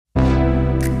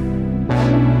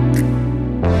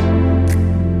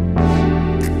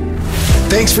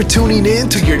Thanks for tuning in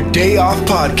to your Day Off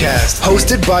podcast,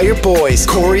 hosted by your boys,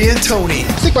 Corey and Tony.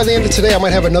 I think by the end of today, I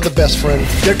might have another best friend.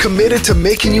 They're committed to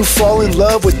making you fall in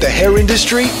love with the hair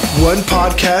industry, one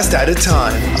podcast at a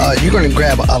time. You're going to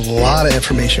grab a lot of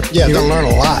information. Yeah, you're going to learn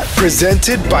a lot.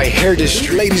 Presented by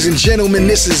Hairndustry. Ladies and gentlemen,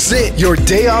 this is it. Your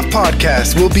Day Off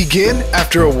podcast will begin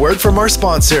after a word from our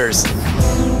sponsors.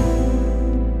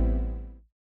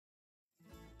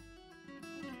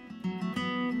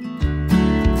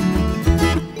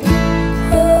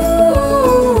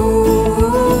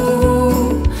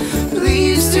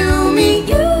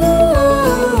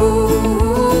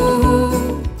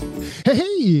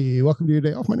 Welcome to your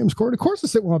Day Off. My name is Corey. Of course, I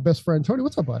sit with my best friend Tony.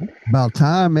 What's up, buddy? About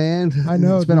time, man. I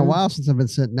know it's been a while since I've been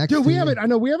sitting next to you. We haven't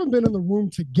been in the room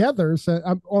together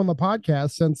on the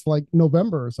podcast since like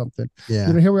November or something.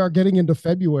 Yeah. Here we are getting into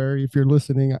February. If you're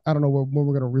listening, I don't know when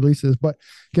we're going to release this, but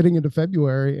getting into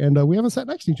February, and we haven't sat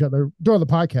next to each other during the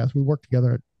podcast. We work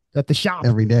together at the shop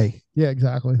every day. Yeah,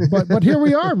 exactly. But here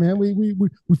we are, man. We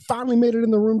finally made it in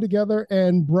the room together,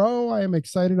 and bro, I am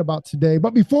excited about today.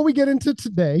 But before we get into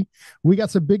today, we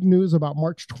got some big news about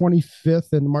March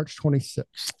 25th and March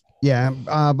 26th. Yeah,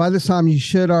 by this time you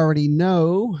should already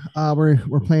know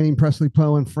we're planning Presley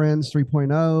Poe and Friends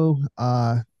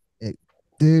 3.0.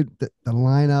 Dude, the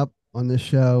lineup on this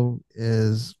show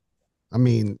is, I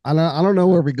mean, I don't know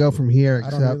where we go from here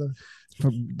except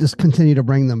just continue to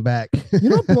bring them back. You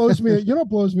know what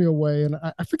blows me away, and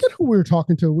I forget who we were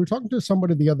talking to. We were talking to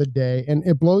somebody the other day, and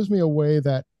it blows me away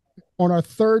that on our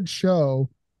third show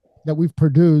that we've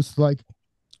produced, like,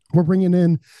 we're bringing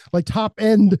in like top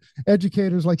end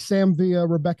educators like Sam Villa,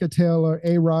 Rebecca Taylor,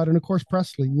 A-Rod, and of course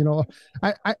Presley. You know,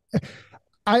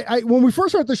 I when we first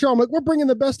started the show, I'm like, we're bringing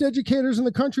the best educators in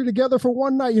the country together for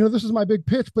one night. You know, this is my big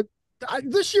pitch, but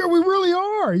this year we really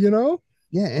are. You know.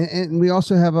 Yeah, and we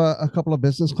also have a couple of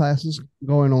business classes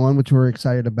going on, which we're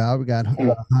excited about. We got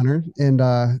Hunter,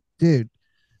 and dude,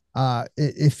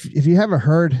 if you haven't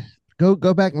heard,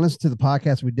 go back and listen to the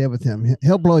podcast we did with him.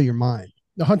 He'll blow your mind.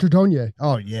 The Hunter Donier.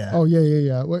 Oh yeah. Oh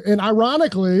yeah. And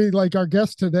ironically, like our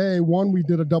guest today, one we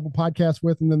did a double podcast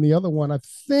with, and then the other one, I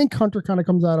think Hunter kind of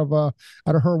comes out of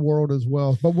her world as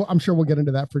well. But I'm sure we'll get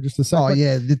into that for just a second. Oh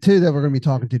yeah, the two that we're going to be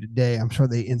talking to today, I'm sure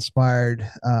they inspired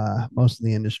most of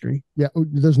the industry. Yeah,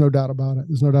 there's no doubt about it.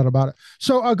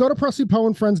 So go to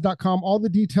PresleyPoeandFriends.com. All the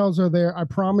details are there. I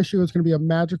promise you, it's going to be a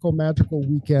magical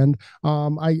weekend.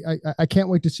 I can't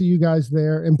wait to see you guys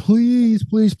there. And please,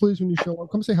 when you show up,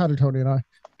 come say hi to Tony and I.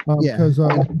 Because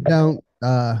then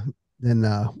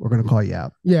we're going to call you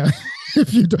out. Yeah.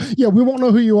 If you don't, we won't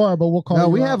know who you are, but we'll call you. No,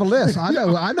 we out. have a list. I know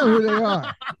who they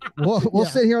are. We'll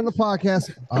sit here on the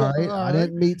podcast. All right. I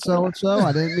didn't meet so-and-so.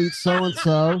 I didn't meet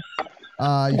so-and-so.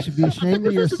 You should be ashamed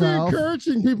of yourself.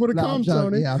 Encouraging people to come,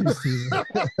 Tony. Yeah, I'm just teasing.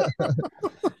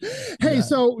 Hey,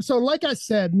 so like I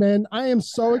said, man, I am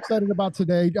so excited about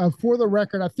today. For the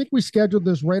record, I think we scheduled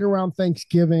this right around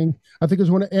Thanksgiving. I think it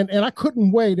was and I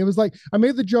couldn't wait. It was like, I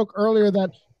made the joke earlier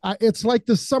that it's like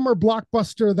the summer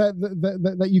blockbuster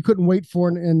that you couldn't wait for.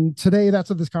 And today, that's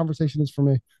what this conversation is for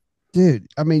me. Dude,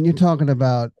 I mean, you're talking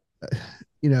about,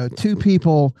 two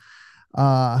people,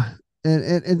 and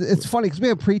it's funny because we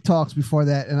have pre-talks before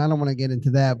that, and I don't want to get into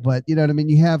that, but you know what I mean?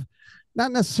 You have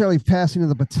not necessarily passing of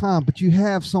the baton, but you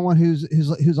have someone who's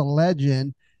a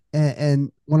legend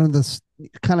and one of the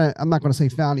kind of, I'm not going to say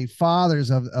founding fathers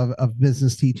of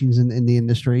business teachings in the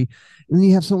industry. And then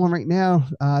you have someone right now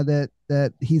that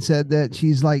he said that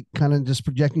she's like kind of just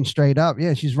projecting straight up.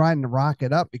 Yeah, she's riding the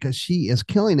rocket up because she is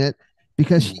killing it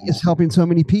because she is helping so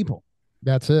many people.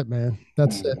 That's it, man.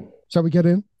 That's it. Shall we get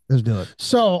in? Let's do it.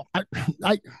 So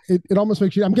it almost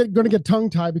makes you, I'm going to get tongue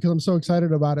tied because I'm so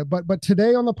excited about it. But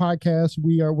today on the podcast,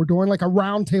 we're doing like a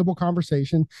round table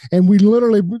conversation, and we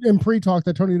literally in pre-talk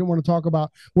that Tony didn't want to talk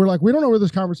about. We're like, we don't know where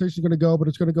this conversation is going to go, but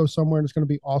it's going to go somewhere and it's going to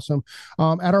be awesome.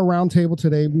 At our round table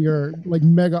today, we are like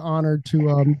mega honored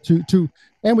to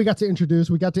and we got to introduce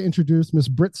Miss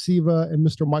Britt Seva and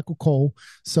Mr. Michael Cole.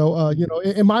 So,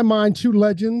 in my mind, two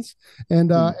legends,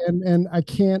 and I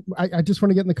just want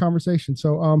to get in the conversation.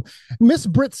 So, Miss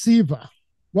Britt Seva,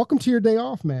 welcome to your day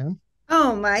off, man.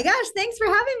 Oh my gosh. Thanks for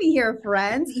having me here,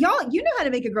 friends. Y'all, you know how to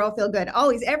make a girl feel good.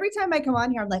 Always. Every time I come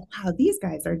on here, I'm like, wow, these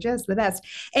guys are just the best.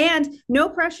 And no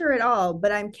pressure at all,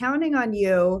 but I'm counting on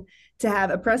you to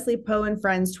have a Presley Poe and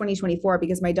Friends 2024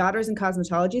 because my daughter's in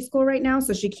cosmetology school right now.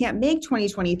 So she can't make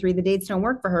 2023. The dates don't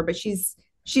work for her, but she's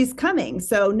coming.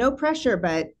 So no pressure,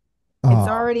 but It's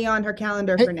already on her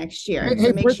calendar for next year.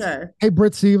 So make sure. Hey,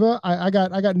 Britt Seva, I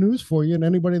got news for you and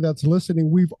anybody that's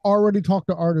listening. We've already talked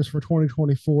to artists for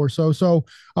 2024. So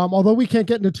although we can't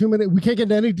get into we can't get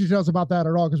into any details about that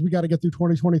at all because we got to get through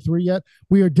 2023 yet.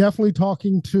 We are definitely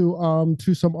talking to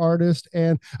some artists.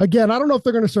 And again, I don't know if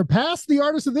they're going to surpass the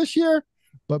artists of this year,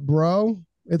 but bro,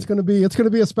 it's gonna be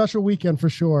a special weekend for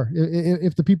sure.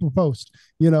 If the people post,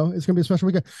 it's gonna be a special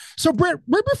weekend. So Britt,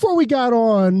 right before we got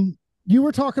on, you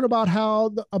were talking about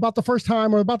about the first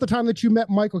time or about the time that you met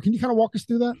Michael. Can you kind of walk us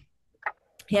through that?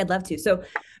 Yeah, I'd love to. So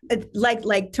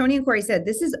like Tony and Corey said,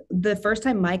 this is the first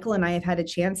time Michael and I have had a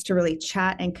chance to really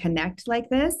chat and connect like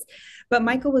this. But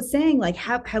Michael was saying, like,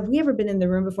 have we ever been in the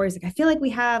room before? He's like, I feel like we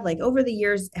have, like, over the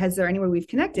years, has there anywhere we've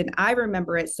connected? And I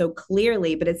remember it so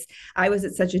clearly, but I was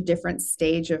at such a different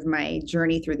stage of my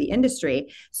journey through the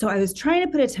industry. So I was trying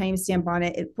to put a timestamp on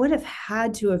it. It would have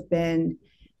had to have been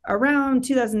around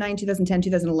 2009, 2010,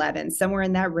 2011, somewhere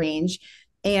in that range.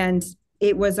 And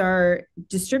it was our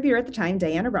distributor at the time,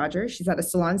 Diana Rogers. She's out of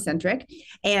Salon Centric.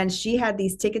 And she had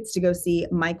these tickets to go see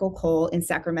Michael Cole in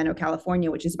Sacramento, California,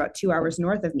 which is about 2 hours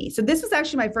north of me. So this was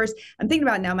actually my first, I'm thinking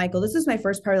about it now, Michael, this was my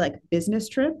first probably like business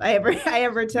trip I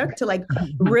ever took to like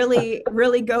really,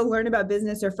 really go learn about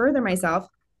business or further myself.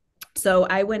 So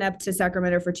I went up to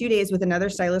Sacramento for 2 days with another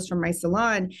stylist from my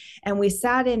salon. And we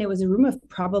sat in, it was a room of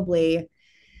probably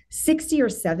 60 or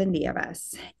 70 of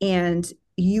us. And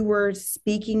you were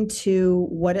speaking to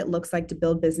what it looks like to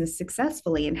build business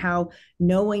successfully and how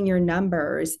knowing your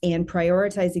numbers and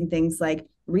prioritizing things like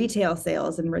retail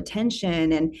sales and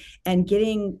retention and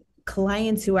getting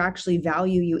clients who actually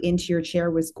value you into your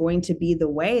chair was going to be the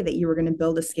way that you were going to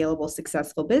build a scalable,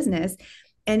 successful business.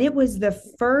 And it was the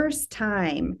first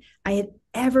time I had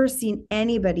ever seen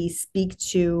anybody speak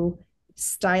to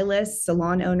stylists,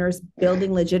 salon owners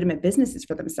building legitimate businesses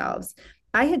for themselves.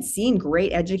 I had seen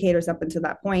great educators up until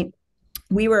that point.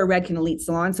 We were a Redken Elite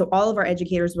Salon, so all of our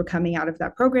educators were coming out of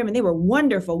that program, and they were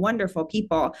wonderful, wonderful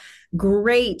people,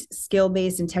 great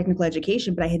skill-based and technical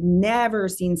education, but I had never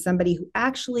seen somebody who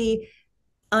actually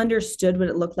understood what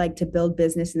it looked like to build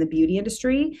business in the beauty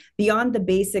industry beyond the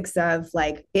basics of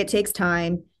like, it takes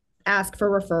time, ask for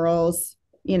referrals,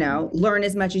 learn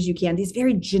as much as you can. These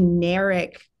very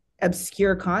generic,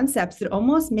 obscure concepts that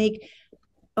almost make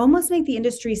the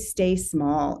industry stay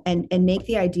small and make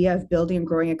the idea of building and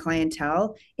growing a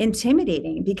clientele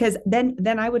intimidating, because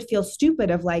then I would feel stupid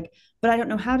of like, but I don't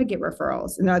know how to get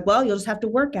referrals. And they're like, well, you'll just have to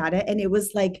work at it. And it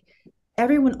was like,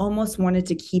 everyone almost wanted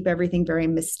to keep everything very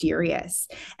mysterious.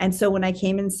 And so when I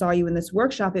came and saw you in this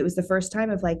workshop, it was the first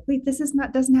time of like, wait,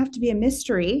 doesn't have to be a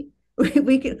mystery.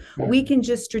 We can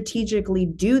just strategically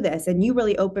do this. And you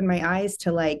really opened my eyes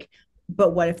to like,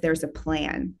 but what if there's a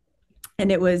plan?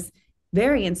 And it was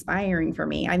very inspiring for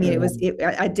me. I mean, it was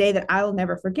a day that I'll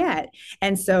never forget.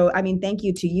 And so, I mean, thank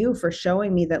you to you for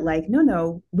showing me that like,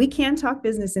 no, we can talk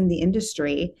business in the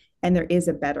industry and there is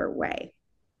a better way.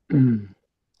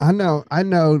 I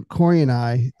know Corey and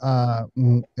I,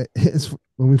 when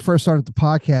we first started the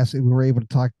podcast and we were able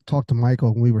to talk to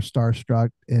Michael and we were starstruck,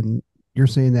 and you're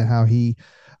saying that how he,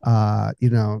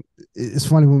 it's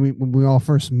funny when we all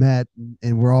first met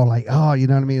and we're all like, oh, you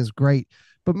know what I mean? It's great.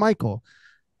 But Michael,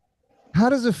 how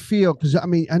does it feel? Because I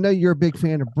mean, I know you're a big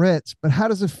fan of Britt's, but how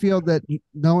does it feel that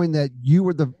knowing that you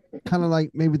were the kind of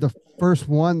like maybe the first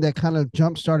one that kind of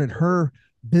jump started her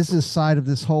business side of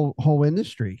this whole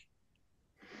industry?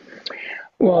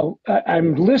 Well,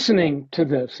 I'm listening to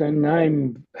this and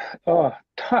I'm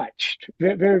touched,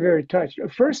 very, very touched. The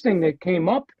first thing that came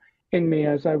up in me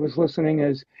as I was listening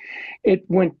is it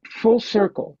went full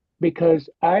circle, because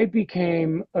I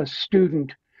became a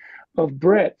student of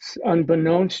Britt's,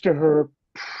 unbeknownst to her,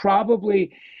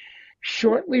 probably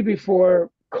shortly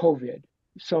before COVID.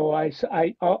 So I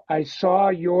saw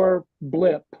your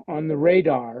blip on the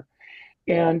radar,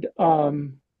 and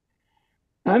I'm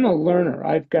a learner.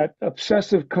 I've got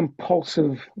obsessive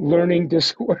compulsive learning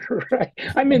disorder.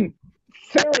 I'm in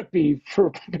therapy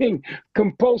for being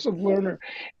compulsive learner,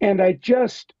 and as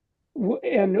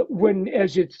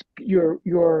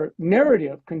your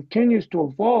narrative continues to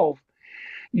evolve,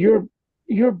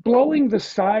 you're blowing the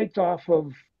sides off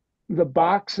of the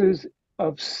boxes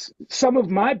of some of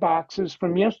my boxes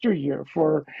from yesteryear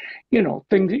for,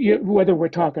 things, whether we're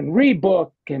talking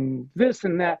rebook and this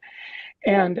and that.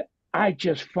 And I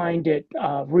just find it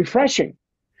refreshing.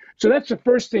 So that's the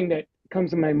first thing that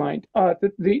comes to my mind.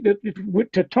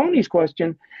 To Tony's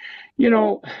question,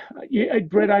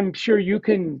 Britt, I'm sure you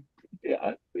can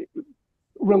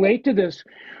relate to this.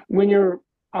 When you're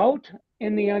out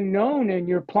in the unknown and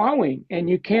you're plowing and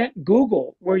you can't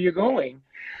Google where you're going,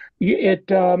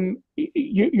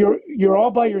 you're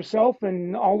all by yourself,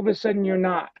 and all of a sudden you're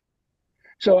not.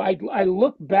 So I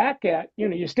look back at,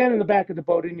 you stand in the back of the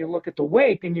boat and you look at the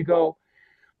wake and you go,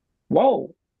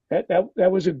 whoa, that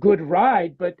was a good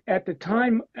ride. But at the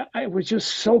time, I was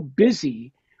just so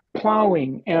busy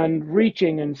plowing and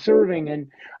reaching and serving,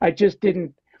 and I just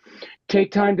didn't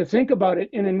take time to think about it.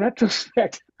 And in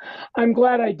retrospect, I'm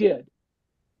glad I did.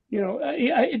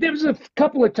 There was a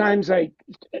couple of times I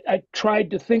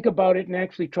tried to think about it and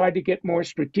actually tried to get more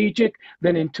strategic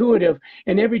than intuitive,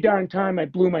 and every darn time I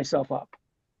blew myself up.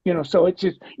 So it's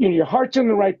just, your heart's in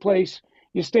the right place.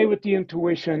 You stay with the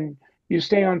intuition, you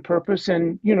stay on purpose,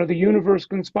 and, the universe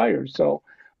conspires. So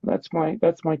that's my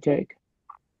take.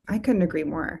 I couldn't agree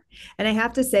more. And I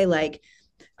have to say, like,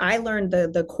 I learned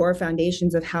the core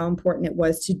foundations of how important it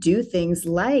was to do things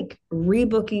like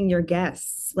rebooking your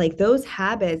guests. Like those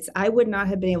habits, I would not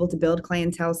have been able to build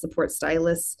clientele, support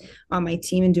stylists on my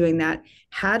team and doing that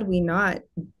had we not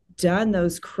done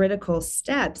those critical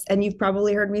steps. And you've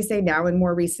probably heard me say now in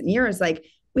more recent years, like,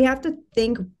 we have to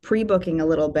think pre-booking a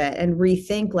little bit and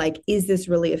rethink, like, is this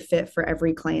really a fit for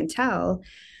every clientele?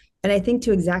 And I think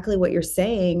to exactly what you're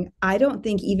saying, I don't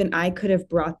think even I could have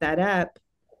brought that up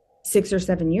 6 or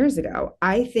 7 years ago.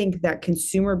 I think that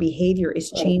consumer behavior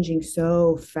is changing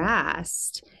so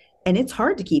fast and it's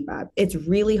hard to keep up. It's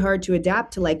really hard to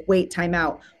adapt to, like, wait, time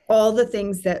out. All the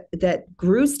things that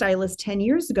grew stylists 10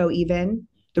 years ago, even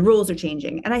the rules are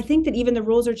changing. And I think that even the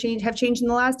rules have changed in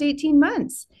the last 18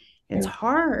 months. It's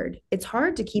hard. It's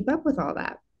hard to keep up with all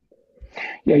that.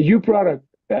 Yeah, you brought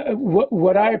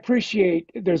what I appreciate.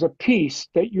 There's a piece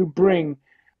that you bring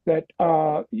that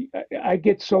I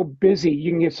get so busy.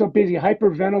 You can get so busy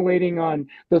hyperventilating on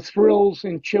the thrills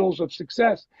and chills of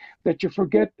success that you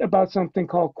forget about something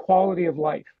called quality of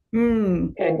life.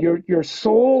 And your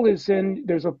soul is in,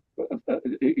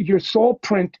 your soul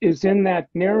print is in that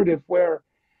narrative where,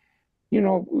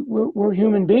 we're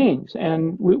human beings,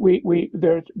 and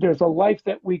there's a life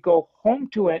that we go home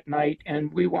to at night,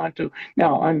 and we want to.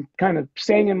 Now, I'm kind of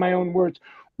saying in my own words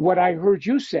what I heard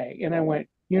you say, and I went,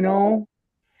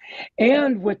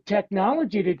 and with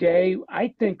technology today,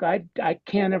 I think I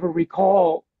can't ever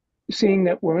recall seeing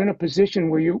that we're in a position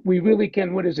where we really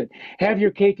can, what is it, have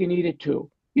your cake and eat it too.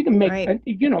 You can make, an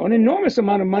enormous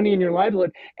amount of money in your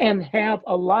livelihood and have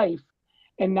a life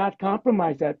and not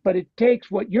compromise that. But it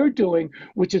takes what you're doing,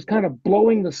 which is kind of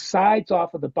blowing the sides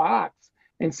off of the box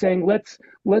and saying, let's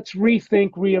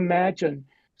rethink, reimagine.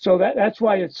 So that's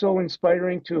why it's so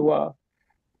inspiring to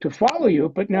follow you,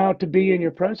 but now to be in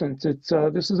your presence.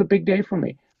 This is a big day for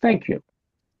me. Thank you.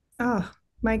 Oh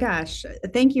my gosh.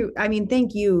 Thank you. I mean,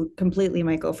 thank you completely,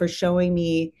 Michael, for showing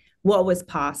me what was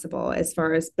possible as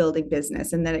far as building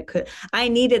business, and that I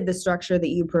needed the structure that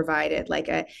you provided. Like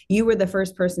you were the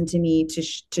first person to me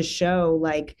to show,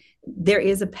 like, there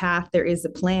is a path, there is a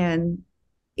plan.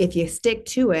 If you stick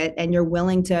to it and you're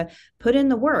willing to put in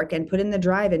the work and put in the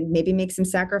drive and maybe make some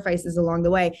sacrifices along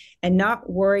the way and not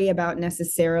worry about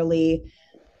necessarily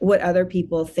what other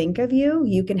people think of you,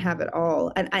 you can have it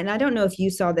all. And I don't know if you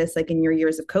saw this, like, in your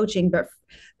years of coaching, but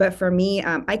for me,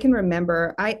 I can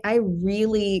remember I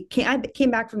came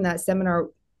back from that seminar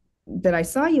that I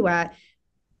saw you at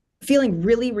feeling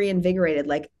really reinvigorated,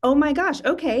 like, oh my gosh,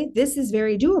 okay, this is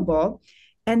very doable.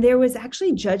 And there was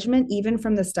actually judgment even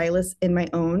from the stylists in my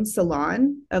own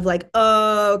salon of, like,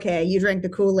 oh, okay, you drank the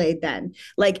Kool-Aid then.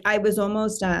 Like, I was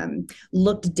almost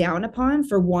looked down upon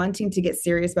for wanting to get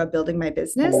serious about building my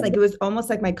business. Like, it was almost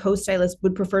like my co-stylist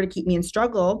would prefer to keep me in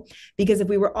struggle, because if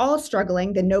we were all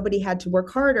struggling, then nobody had to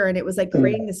work harder. And it was like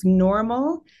creating this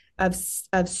normal of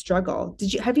struggle.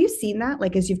 Have you seen that,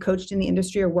 like, as you've coached in the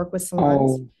industry or work with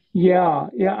salons? Oh. Yeah.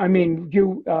 I mean,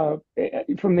 you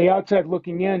from the outside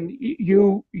looking in,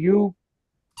 you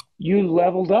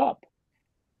leveled up,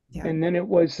 and then it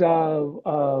was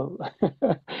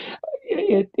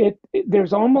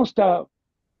there's almost a,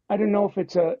 I don't know if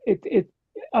it's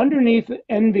underneath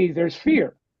envy, there's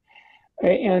fear,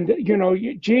 and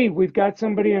gee, we've got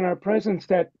somebody in our presence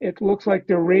that it looks like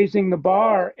they're raising the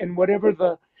bar, and whatever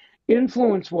the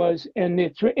influence was, and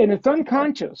it's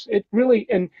unconscious. It really,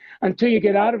 and until you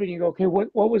get out of it, you go, okay, what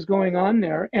was going on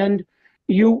there? And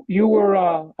you were,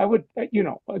 I would,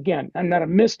 again, I'm not a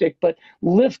mystic, but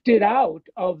lifted out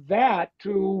of that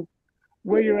to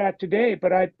where you're at today.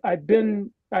 But I've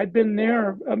been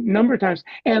there a number of times,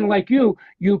 and like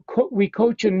we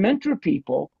coach and mentor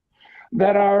people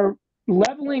that are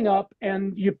leveling up,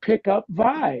 and you pick up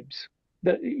vibes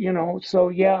that So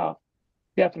yeah,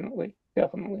 definitely.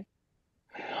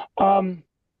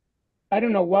 I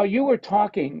don't know. While you were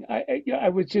talking, I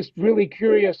was just really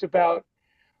curious about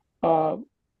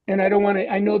and I don't want to,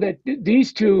 I know that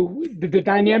these two, the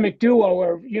dynamic duo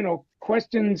are,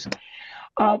 questions,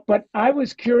 but I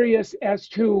was curious as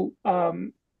to,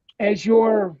 as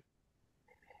you're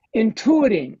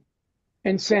intuiting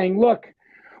and saying, look,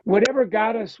 whatever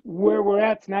got us where we're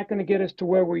at is not going to get us to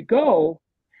where we go.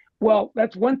 Well,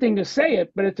 that's one thing to say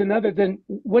it, but it's another than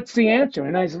what's the answer?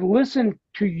 And as I listen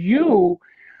to you,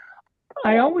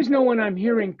 I always know when I'm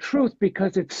hearing truth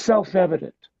because it's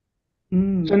self-evident. So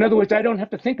in other words, I don't have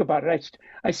to think about it.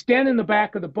 I stand in the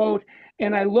back of the boat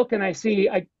and I look and I see,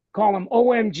 I call them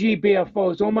OMG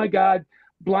BFOs. Oh my God,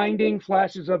 blinding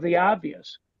flashes of the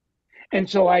obvious. And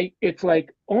so it's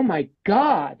like, oh my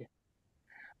God,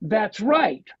 that's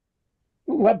right.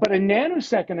 But a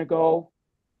nanosecond ago,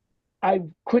 I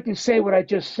couldn't say what I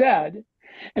just said.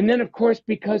 And then of course,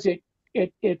 because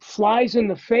it flies in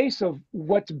the face of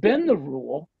what's been the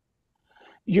rule,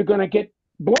 you're going to get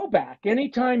blowback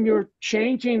anytime you're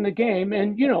changing the game.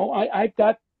 And I've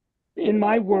got in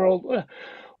my world,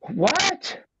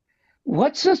 what's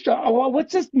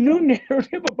this new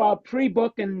narrative about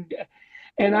pre-book? And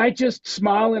I just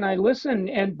smile and I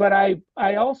listen. But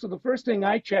I also, the first thing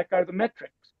I check are the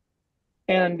metrics.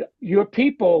 And your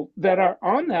people that are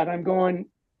on that, I'm going,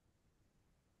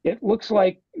 it looks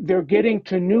like they're getting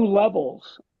to new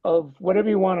levels of whatever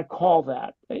you want to call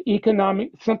that,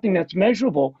 economic, something that's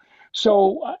measurable.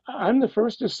 So I'm the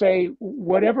first to say,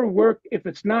 whatever worked, if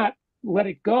it's not, let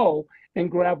it go and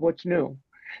grab what's new.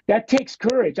 That takes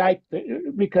courage,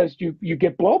 because you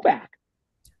get blowback.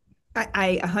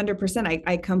 I 100%,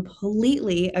 I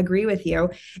completely agree with you.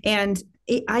 And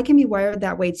I can be wired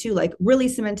that way too, like really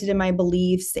cemented in my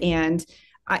beliefs and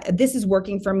this is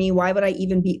working for me. Why would I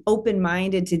even be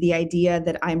open-minded to the idea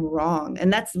that I'm wrong?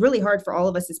 And that's really hard for all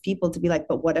of us as people to be like,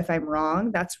 but what if I'm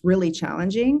wrong? That's really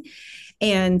challenging.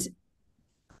 And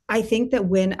I think that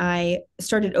when I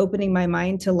started opening my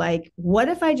mind to like, what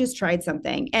if I just tried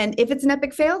something? And if it's an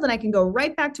epic fail, then I can go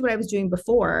right back to what I was doing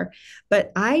before.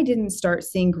 But I didn't start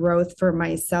seeing growth for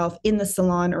myself in the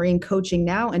salon or in coaching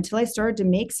now until I started to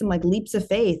make some like leaps of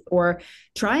faith or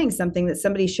trying something that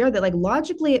somebody shared that like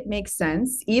logically it makes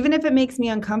sense, even if it makes me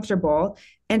uncomfortable.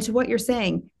 And to what you're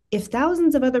saying, if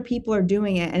thousands of other people are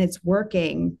doing it and it's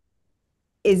working,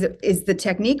 is the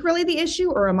technique really the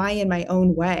issue, or am I in my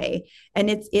own way? And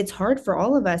it's hard for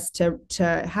all of us to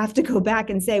have to go back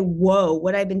and say, whoa,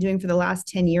 what I've been doing for the last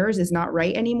 10 years is not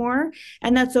right anymore.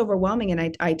 And that's overwhelming.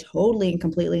 And I totally and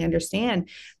completely understand.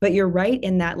 But you're right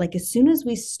in that, like, as soon as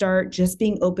we start just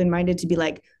being open-minded to be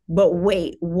like, but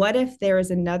wait, what if there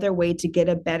is another way to get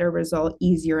a better result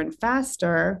easier and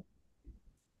faster?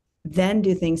 Then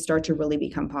do things start to really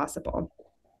become possible?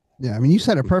 Yeah. I mean, you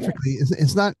said it perfectly.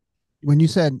 It's not, when you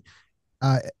said,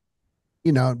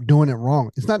 doing it wrong,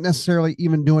 it's not necessarily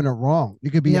even doing it wrong. It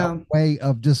could be a way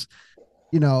of just,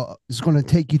 it's going to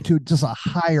take you to just a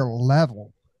higher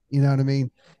level. You know what I mean?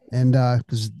 And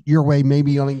because your way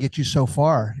maybe only get you so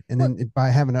far. And then by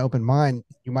having an open mind,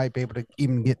 you might be able to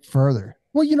even get further.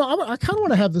 Well, I kind of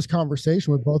want to have this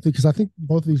conversation with both of you because I think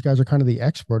both of these guys are kind of the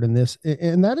expert in this.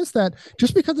 And that is that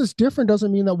just because it's different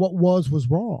doesn't mean that what was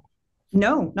wrong.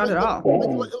 No, not at all.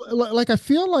 Like I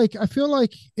feel like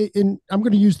I'm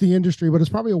going to use the industry, but it's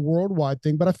probably a worldwide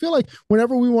thing. But I feel like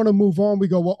whenever we want to move on, we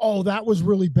go, well, oh, that was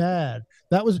really bad.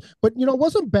 But it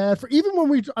wasn't bad for even when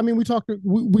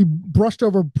we brushed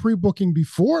over pre-booking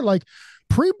before, like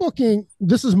pre-booking.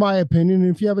 This is my opinion.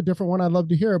 And if you have a different one, I'd love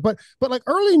to hear it. But like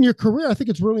early in your career, I think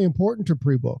it's really important to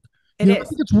pre-book. I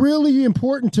think it's really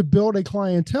important to build a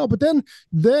clientele, but then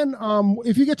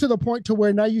if you get to the point to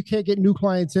where now you can't get new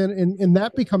clients in and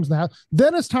that becomes the house,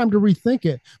 then it's time to rethink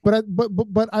it. But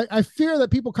I fear that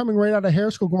people coming right out of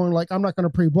hair school going like, I'm not going to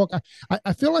pre-book.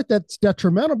 I feel like that's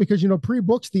detrimental because,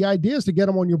 pre-books, the idea is to get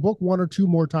them on your book 1 or 2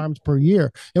 more times per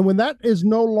year. And when that is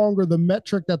no longer the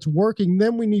metric that's working,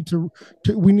 then we need to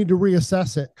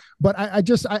reassess it. But I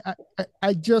just,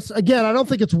 again, I don't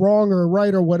think it's wrong or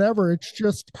right or whatever. It's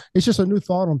just a new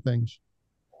thought on things.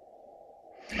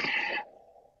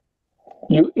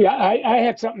 I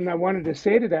had something I wanted to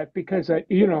say to that because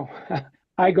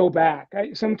I go back.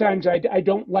 Sometimes I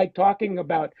don't like talking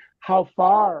about how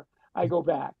far I go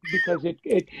back because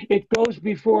it goes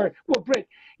before. Well, Britt,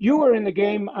 you were in the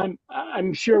game.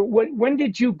 I'm sure. When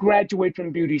did you graduate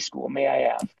from beauty school? May I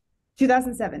ask?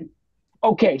 2007.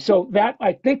 Okay, so that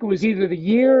I think it was either the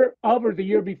year of or the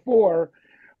year before.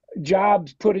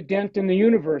 Jobs put a dent in the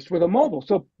universe with a mobile.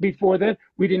 So before that,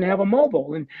 we didn't have a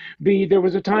mobile. And there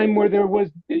was a time where there was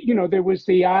the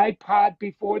iPod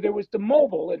before there was the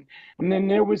mobile. And then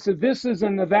there was the thises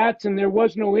and the that's, and there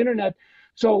was no internet.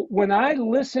 So when I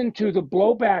listen to the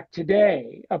blowback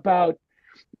today about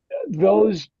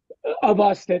those of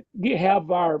us that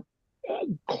have our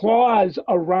claws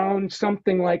around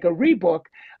something like a rebook,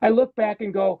 I look back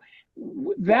and go,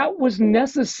 that was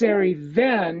necessary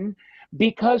then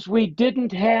because we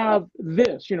didn't have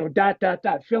this, dot, dot,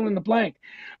 dot, fill in the blank.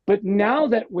 But now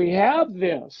that we have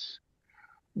this,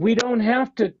 we don't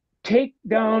have to take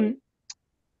down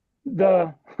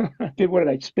what did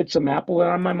I spit some apple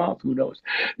out of my mouth? Who knows?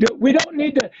 We don't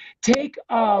need to take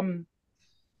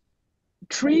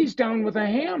trees down with a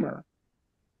hammer.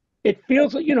 It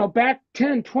feels like, back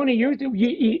 10, 20 years,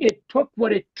 it took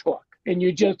what it took. And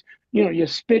you just, you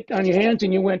spit on your hands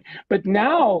and you went. But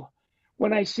now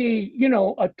when I see,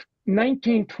 a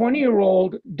 19,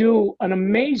 20-year-old do an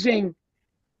amazing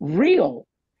reel,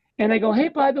 and I go, hey,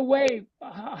 by the way,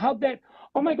 how'd that?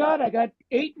 Oh, my God, I got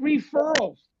 8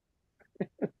 referrals.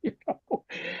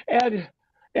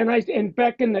 And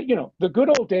back in the good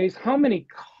old days, how many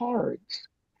cards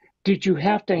did you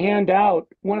have to hand out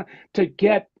to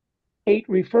get 8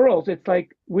 referrals? It's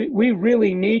like we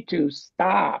really need to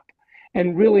stop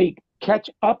and really catch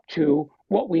up to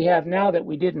what we have now that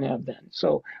we didn't have then.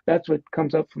 So that's what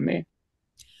comes up for me.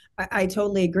 I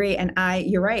totally agree. And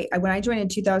you're right. When I joined in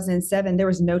 2007, there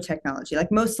was no technology.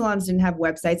 Like most salons didn't have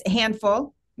websites, a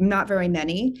handful, not very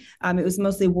many. It was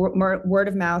mostly word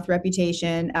of mouth,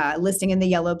 reputation, listing in the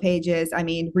yellow pages. I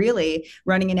mean, really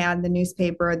running an ad in the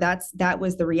newspaper. That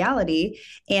was the reality.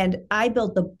 And I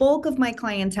built the bulk of my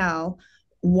clientele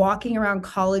walking around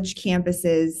college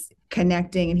campuses,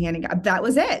 connecting and handing out. That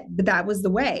was it. That was the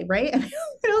way, right?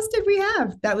 What else did we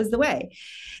have? That was the way.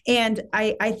 And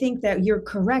I think that you're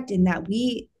correct in that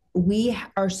we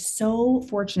are so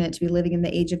fortunate to be living in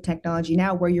the age of technology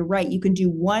now, where you're right. You can do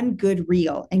one good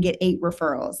reel and get 8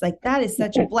 referrals. Like that is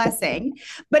such a blessing.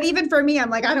 But even for me, I'm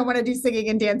like, I don't want to do singing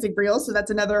and dancing reels. So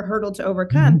that's another hurdle to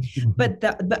overcome. But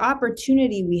the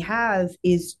opportunity we have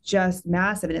is just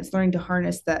massive, and it's learning to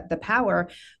harness the power.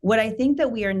 What I think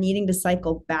that we are needing to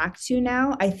cycle back to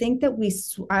now, I think that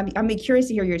I'm curious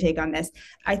to hear your take on this.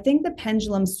 I think the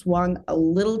pendulum swung a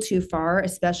little too far,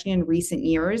 especially in recent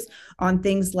years, on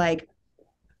things like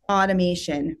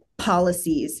automation,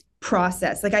 policies,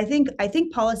 process. Like I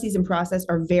think policies and process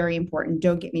are very important.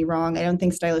 Don't get me wrong. I don't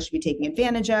think stylists should be taking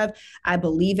advantage of. I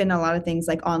believe in a lot of things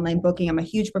like online booking. I'm a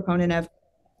huge proponent of,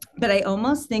 but I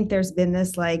almost think there's been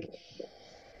this like,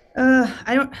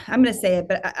 I'm going to say it,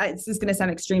 but this is going to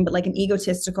sound extreme, but like an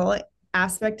egotistical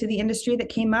aspect to the industry that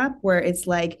came up where it's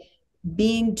like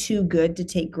being too good to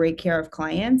take great care of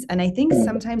clients. And I think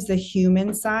sometimes the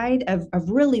human side of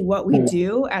really what we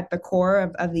do at the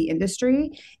core of the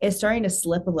industry is starting to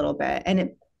slip a little bit. And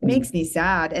it makes me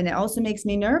sad. And it also makes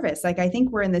me nervous. Like, I think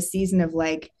we're in the season of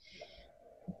like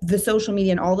the social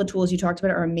media and all the tools you talked about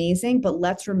are amazing, but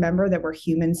let's remember that we're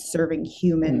humans serving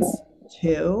humans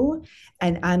too.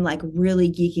 And I'm like really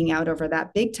geeking out over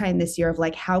that big time this year of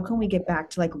like, how can we get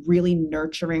back to like really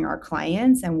nurturing our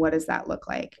clients? And what does that look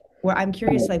like? Well, I'm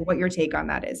curious, like, what your take on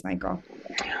that is, Michael.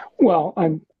 Well,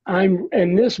 I'm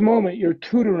in this moment, you're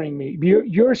tutoring me.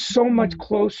 You're so much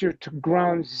closer to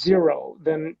ground zero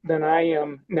than I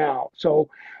am now.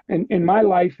 So, in my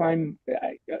life, I'm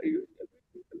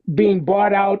being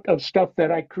bought out of stuff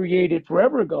that I created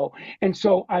forever ago, and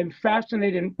so I'm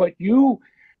fascinated. But you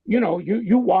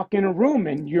walk in a room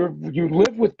and you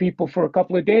live with people for a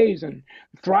couple of days and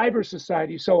Thriver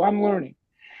Society. So I'm learning,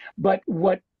 but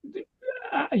what.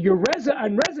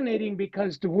 I'm resonating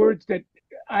because the words that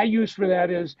I use for that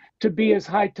is to be as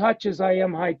high touch as I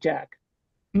am high tech.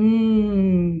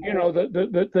 The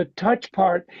touch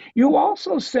part. You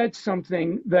also said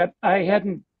something that I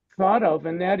hadn't thought of,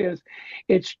 and that is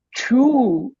it's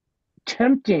too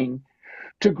tempting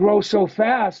to grow so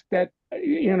fast that,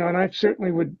 and I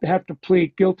certainly would have to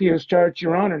plead guilty as charged,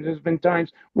 Your Honor. There's been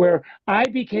times where I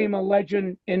became a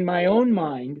legend in my own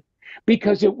mind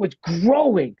because it was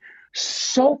growing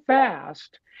so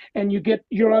fast, and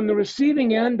you're on the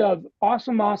receiving end of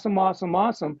awesome,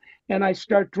 and I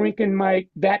start drinking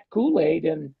that Kool-Aid,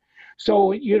 and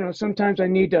so sometimes we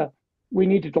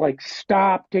need to like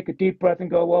stop, take a deep breath, and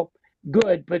go, well,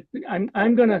 good, but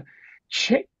I'm gonna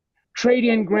trade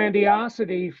in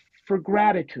grandiosity for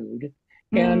gratitude,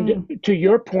 and to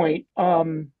your point,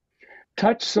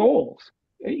 touch souls,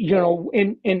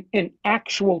 in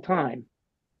actual time.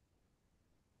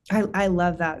 I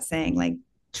love that saying, like,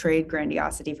 trade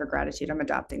grandiosity for gratitude. I'm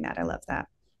adopting that. I love that.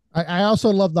 I also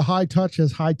love the high touch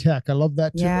as high tech. I love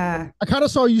that too. Yeah. I kind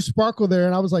of saw you sparkle there,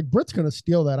 and I was like, Britt's going to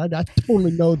steal that. I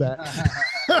totally know that.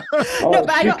 No, but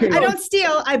I don't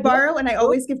steal. I borrow, and I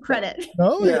always give credit.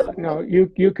 Oh yeah. No,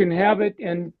 you can have it,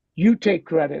 and you take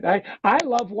credit. I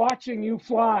love watching you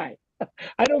fly.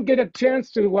 I don't get a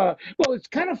chance to, well, it's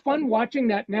kind of fun watching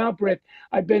that now, Britt.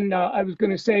 I've been, I was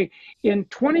going to say in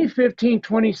 2015,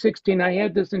 2016, I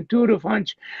had this intuitive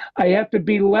hunch. I have to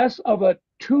be less of a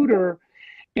tutor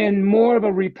and more of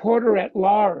a reporter at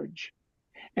large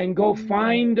and go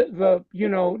find the,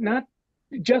 not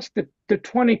just the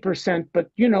 20%, but,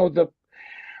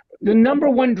 the number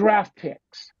one draft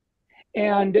picks.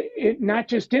 And not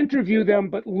just interview them,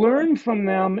 but learn from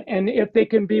them. And if they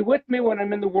can be with me when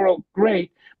I'm in the world,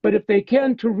 great. But if they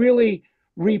can, to really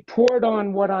report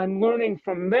on what I'm learning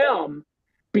from them,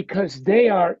 because they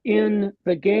are in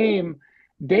the game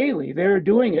daily. They're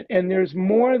doing it. And there's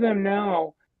more of them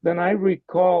now than I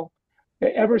recall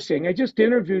ever seeing. I just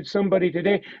interviewed somebody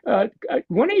today.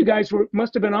 One of you guys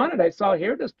must have been on it. I saw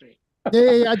Hair Industry.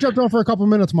 Yeah, I jumped on for a couple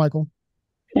minutes, Michael.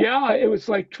 Yeah, it was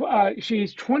like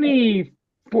she's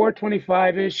 24,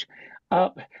 25-ish,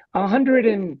 100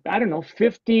 and, I don't know,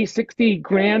 50, 60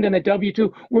 grand in a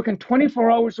W-2, working 24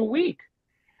 hours a week.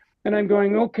 And I'm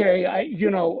going, okay,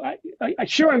 I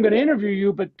sure I'm going to interview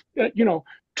you, but,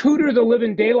 tutor the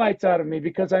living daylights out of me,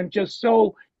 because I'm just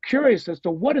so curious as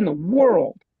to what in the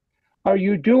world are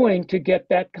you doing to get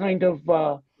that kind of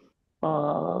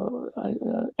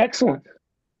excellence.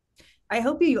 I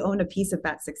hope you own a piece of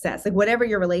that success, like whatever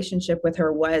your relationship with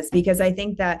her was, because I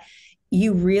think that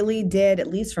you really did, at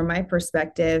least from my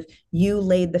perspective, you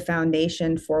laid the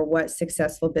foundation for what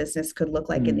successful business could look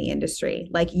like in the industry.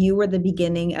 Like you were the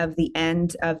beginning of the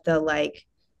end of the, like,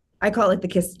 I call it the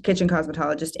kitchen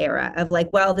cosmetologist era of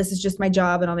like, well, this is just my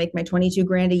job and I'll make my 22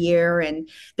 grand a year. And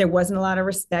there wasn't a lot of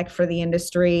respect for the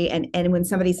industry. And when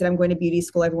somebody said, I'm going to beauty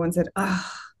school, everyone said,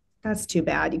 oh, that's too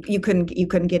bad. You couldn't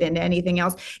get into anything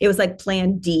else. It was like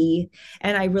plan D.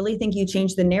 And I really think you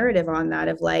changed the narrative on that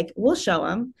of like, we'll show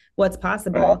them what's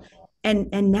possible.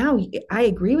 And now I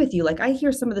agree with you. Like I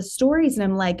hear some of the stories and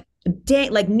I'm like,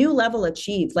 dang, like new level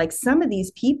achieved. Like some of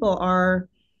these people are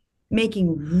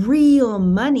making real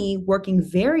money, working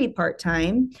very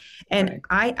part-time. And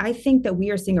I think that we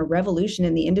are seeing a revolution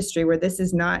in the industry where this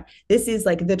is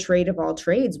like the trade of all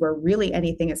trades, where really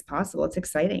anything is possible. It's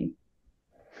exciting.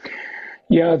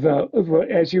 Yeah,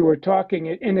 as you were talking,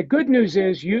 and the good news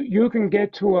is you can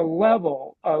get to a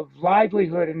level of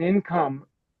livelihood and income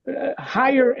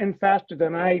higher and faster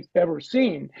than I've ever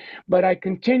seen. But I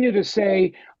continue to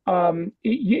say,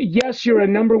 yes, you're a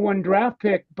number one draft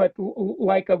pick, but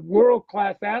like a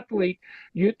world-class athlete,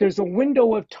 there's a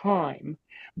window of time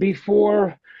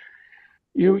before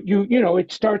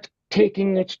it starts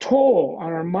taking its toll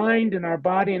on our mind and our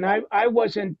body. And I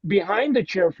wasn't behind the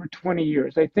chair for 20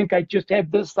 years. I think I just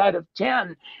had this side of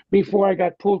 10 before I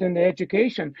got pulled into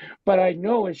education. But I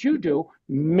know, as you do,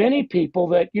 many people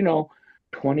that,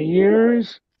 20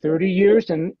 years, 30 years,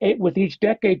 and with each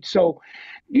decade. So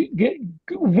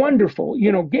wonderful,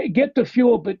 get the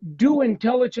fuel, but do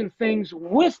intelligent things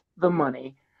with the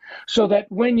money so that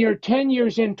when you're 10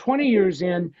 years in, 20 years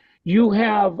in, you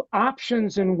have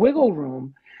options and wiggle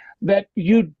room that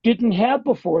you didn't have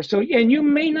before. So, and you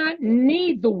may not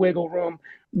need the wiggle room.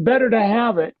 Better to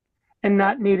have it and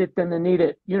not need it than to need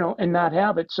it, and not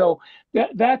have it. So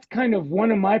that's kind of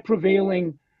one of my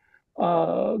prevailing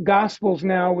gospels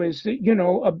now is,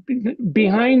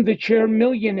 behind the chair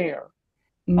millionaire.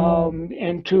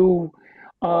 And to,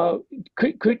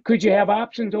 could you have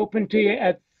options open to you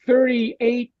at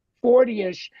 38,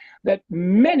 40-ish that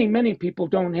many, many people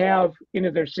don't have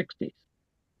into their 60s.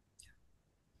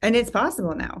 And it's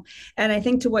possible now. And I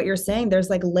think to what you're saying,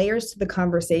 there's like layers to the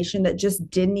conversation that just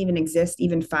didn't even exist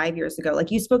even 5 years ago.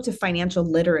 Like you spoke to financial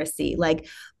literacy, like,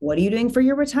 what are you doing for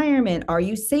your retirement? Are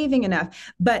you saving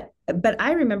enough? But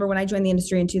I remember when I joined the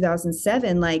industry in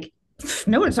 2007, like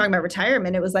no one was talking about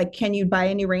retirement. It was like, can you buy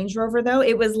a new Range Rover though?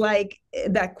 It was like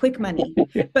that quick money,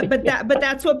 but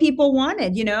that's what people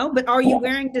wanted, but are you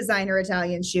wearing designer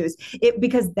Italian shoes?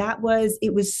 Because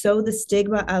it was so the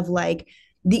stigma of like,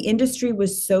 the industry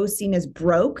was so seen as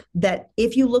broke that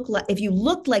if you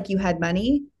looked like you had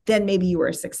money, then maybe you were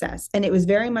a success. And it was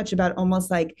very much about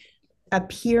almost like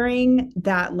appearing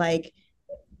that like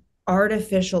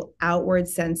artificial outward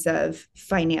sense of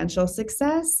financial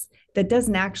success that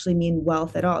doesn't actually mean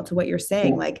wealth at all. To what you're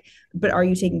saying, like, but are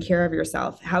you taking care of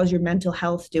yourself? How's your mental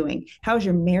health doing? How's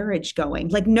your marriage going?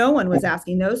 Like no one was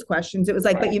asking those questions. It was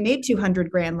like, but you made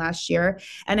 200 grand last year.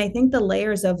 And I think the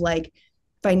layers of like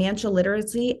financial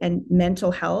literacy and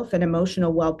mental health and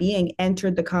emotional well-being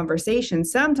entered the conversation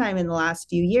sometime in the last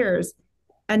few years.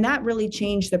 And that really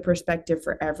changed the perspective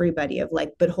for everybody of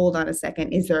like, but hold on a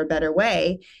second, is there a better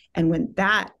way? And when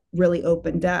that really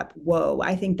opened up, whoa,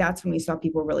 I think that's when we saw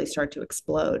people really start to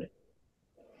explode.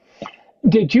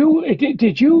 Did you,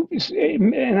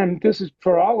 and this is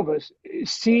for all of us,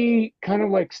 see kind of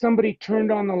like somebody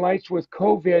turned on the lights with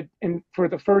COVID, and for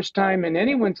the first time in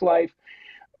anyone's life,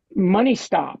 money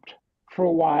stopped for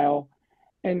a while,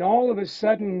 and all of a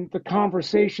sudden the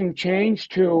conversation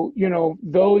changed to,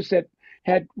 those that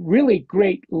had really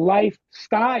great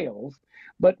lifestyles,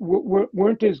 but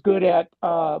weren't as good at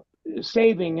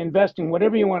saving, investing,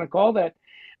 whatever you want to call that.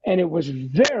 And it was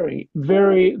very,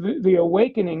 very, the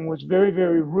awakening was very,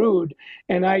 very rude.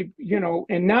 And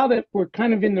and now that we're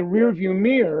kind of in the rearview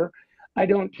mirror, I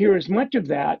don't hear as much of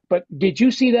that. But did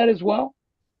you see that as well?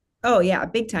 Oh yeah,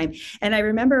 big time. And I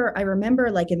remember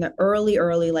like in the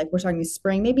early, like we're talking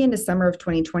spring, maybe into summer of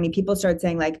 2020, people started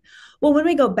saying like, well, when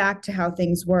we go back to how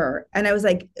things were. And I was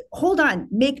like, hold on,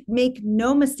 make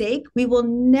no mistake, we will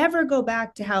never go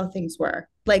back to how things were.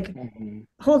 Like,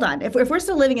 hold on. If we're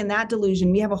still living in that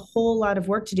delusion, we have a whole lot of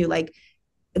work to do. Like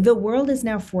the world is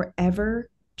now forever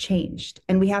changed,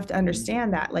 and we have to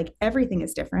understand that like everything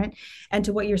is different. And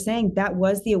to what you're saying, that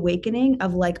was the awakening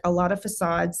of like a lot of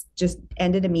facades just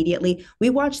ended immediately.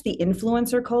 We watched the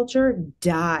influencer culture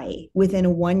die within a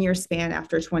 1 year span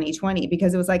after 2020,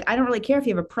 because it was like, I don't really care if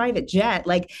you have a private jet,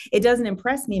 like it doesn't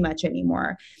impress me much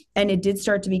anymore. And it did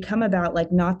start to become about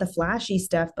like not the flashy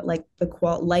stuff, but like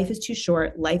life is too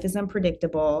short, life is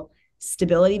unpredictable,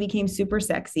 stability became super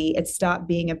sexy. It stopped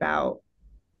being about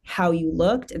how you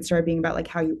looked and started being about like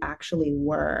how you actually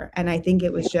were. And I think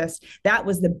it was just, that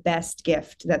was the best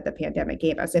gift that the pandemic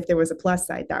gave us. If there was a plus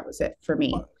side, that was it for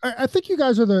me. I think you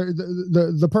guys are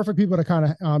the perfect people to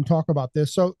kind of talk about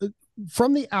this. So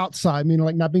from the outside,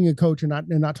 like not being a coach and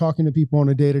not talking to people on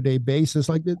a day-to-day basis,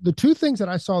 like the two things that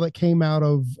I saw that came out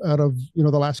of the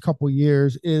last couple of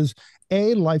years is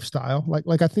a lifestyle.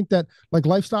 Like I think that like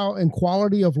lifestyle and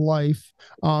quality of life.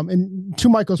 And to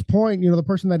Michael's point, the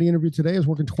person that he interviewed today is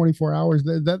working 24 hours.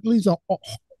 That leaves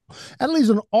at least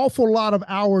an awful lot of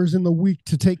hours in the week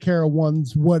to take care of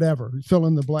one's whatever, fill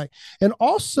in the blank. And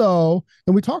also,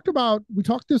 and we talked about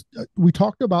this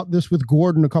with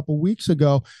Gordon a couple of weeks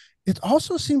ago. It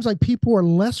also seems like people are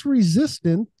less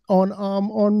resistant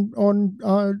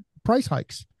on price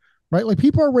hikes, right? Like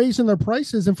people are raising their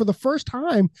prices, and for the first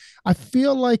time, I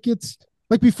feel like it's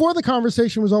like before the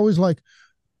conversation was always like,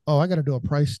 oh, I got to do a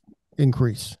price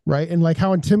increase, right? And like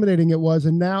how intimidating it was.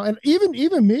 And now, and even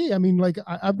me, like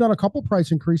I've done a couple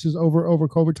price increases over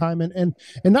COVID time, and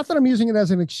not that I'm using it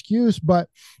as an excuse, but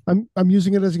I'm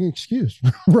using it as an excuse,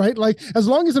 right? Like as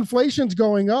long as inflation's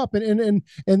going up, and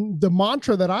the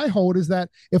mantra that I hold is that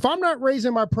if I'm not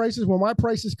raising my prices when my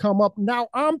prices come up, now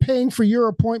I'm paying for your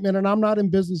appointment, and I'm not in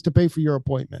business to pay for your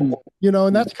appointment,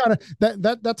 and that's kind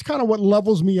of that's kind of what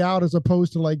levels me out, as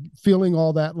opposed to like feeling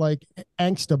all that like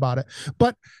angst about it.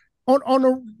 But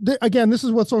again, this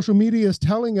is what social media is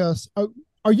telling us.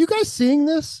 Are you guys seeing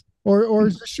this, or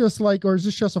is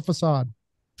this just a facade?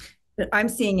 I'm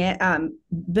seeing it.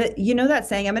 But that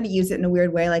saying, I'm going to use it in a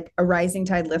weird way, like a rising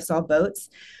tide lifts all boats.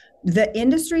 The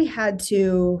industry had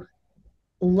to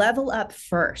level up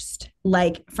first,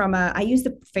 like I use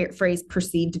the phrase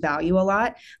perceived value a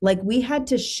lot. Like we had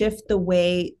to shift the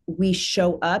way we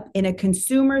show up in a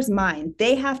consumer's mind.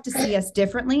 They have to see us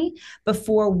differently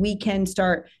before we can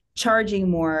start charging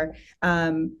more,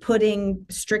 putting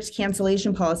strict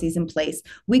cancellation policies in place.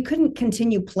 We couldn't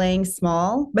continue playing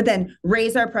small, but then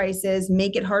raise our prices,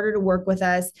 make it harder to work with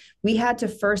us. We had to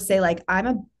first say like,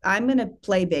 I'm going to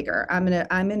play bigger. I'm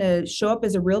going to show up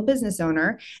as a real business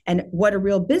owner. And what a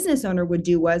real business owner would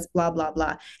do was blah, blah,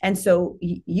 blah. And so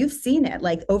you've seen it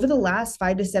like over the last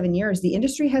 5 to 7 years, the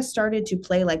industry has started to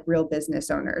play like real business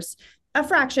owners. A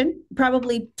fraction,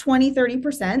 probably 20,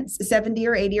 30%, 70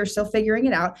 or 80 are still figuring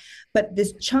it out. But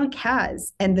this chunk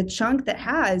has, and the chunk that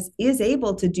has is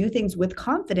able to do things with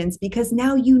confidence, because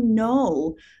now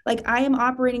like I am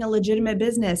operating a legitimate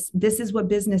business. This is what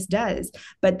business does.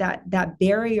 But that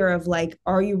barrier of like,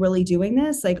 are you really doing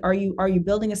this? Like, are you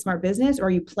building a smart business, or are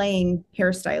you playing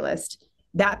hairstylist?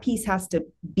 That piece has to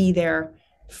be there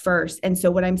first. And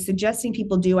so what I'm suggesting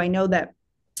people do, I know that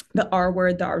the R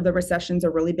word, the recession's a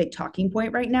really big talking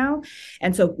point right now.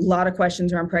 And so a lot of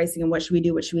questions around pricing and what should we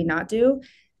do, what should we not do?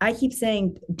 I keep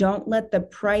saying, don't let the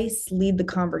price lead the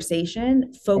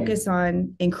conversation. Focus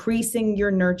on increasing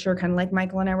your nurture, kind of like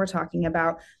Michael and I were talking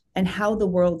about, and how the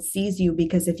world sees you.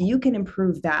 Because if you can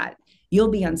improve that,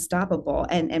 you'll be unstoppable,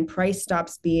 and price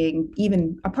stops being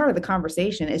even a part of the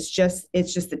conversation. It's just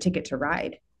the ticket to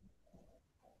ride.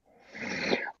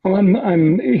 Well,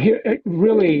 I'm here,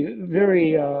 really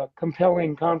very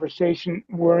compelling conversation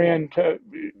we're in.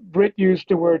 Britt used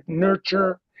the word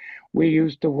nurture. We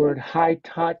used the word high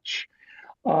touch.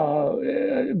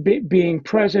 being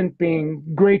present, being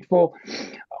grateful,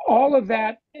 all of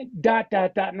that, and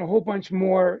a whole bunch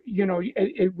more.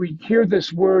 We hear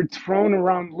this word thrown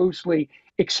around loosely: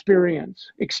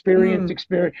 experience.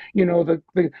 The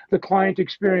client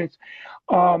experience,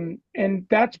 and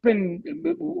that's been.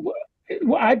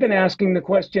 I've been asking the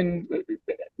question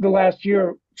the last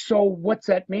year. So, what's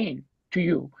that mean to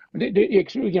you?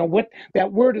 What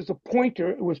that word is a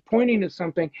pointer. It was pointing to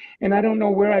something, and I don't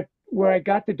know where I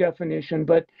got the definition,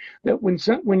 but that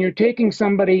when you're taking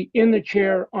somebody in the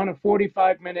chair on a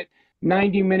 45-minute,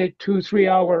 90-minute, 2-3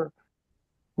 hour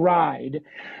ride,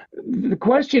 the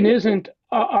question isn't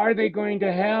are they going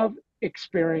to have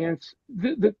experience?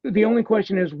 The only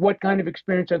question is what kind of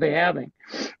experience are they having?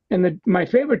 And my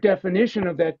favorite definition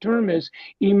of that term is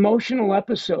emotional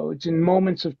episodes in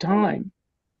moments of time.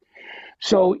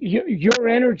 So your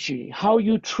energy, how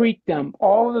you treat them,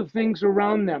 all the things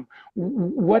around them,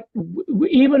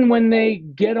 even when they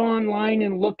get online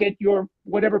and look at your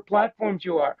whatever platforms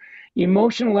you are,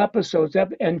 emotional episodes,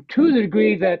 and to the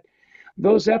degree that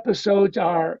those episodes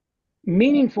are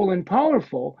meaningful and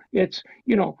powerful, it's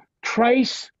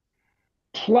price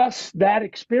plus that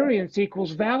experience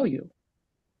equals value.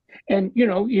 And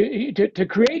to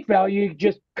create value, you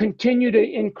just continue to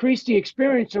increase the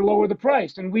experience or lower the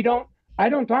price. And I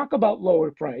don't talk about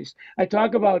lower price. I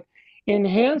talk about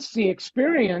enhance the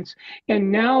experience.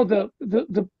 And now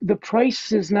the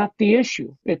price is not the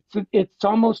issue. It's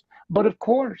almost, but of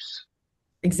course.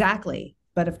 Exactly.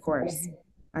 But of course,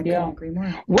 I couldn't agree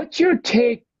more. What's your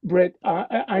take, Britt?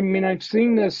 I mean, I've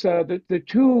seen this. The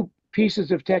two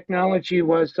pieces of technology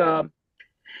was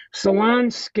Salon,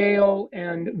 Scale,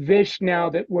 and Vish now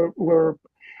that we're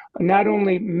not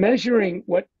only measuring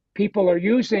what people are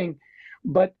using,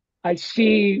 but I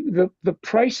see the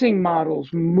pricing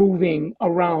models moving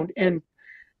around. And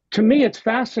to me, it's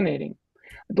fascinating.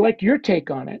 I'd like your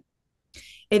take on it.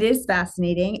 It is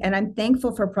fascinating. And I'm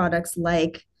thankful for products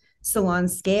like Salon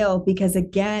Scale, because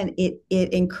again, it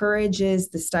encourages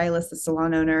the stylist, the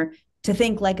salon owner, to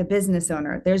think like a business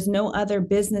owner. There's no other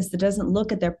business that doesn't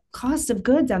look at their cost of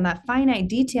goods on that finite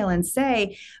detail and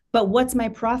say, but what's my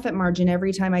profit margin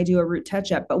every time I do a root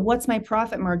touch-up? But what's my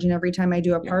profit margin every time I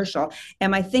do a partial?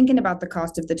 Am I thinking about the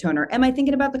cost of the toner? Am I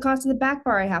thinking about the cost of the back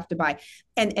bar I have to buy?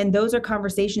 And those are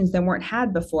conversations that weren't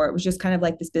had before. It was just kind of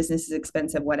like, this business is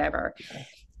expensive, whatever.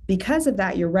 Because of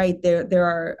that, you're right. There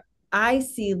are, I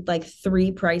see like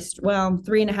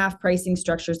 3.5 pricing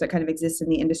structures that kind of exist in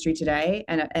the industry today,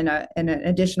 and an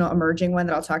additional emerging one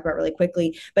that I'll talk about really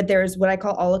quickly. But there's what I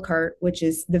call a la carte, which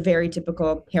is the very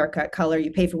typical haircut color.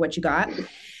 You pay for what you got.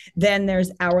 Then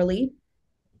there's hourly,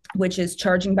 which is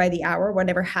charging by the hour.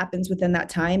 Whatever happens within that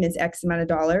time is X amount of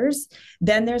dollars.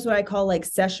 Then there's what I call like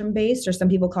session based, or some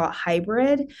people call it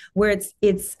hybrid, where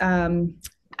it's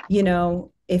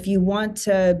if you want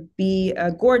to be a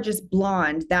gorgeous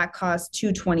blonde, that costs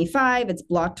 $225. It's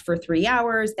blocked for 3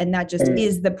 hours, and that just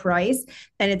is the price.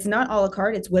 And it's not a la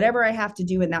carte. It's whatever I have to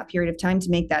do in that period of time to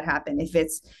make that happen. If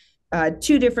it's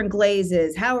 2 different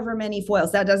glazes, however many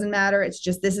foils, that doesn't matter. It's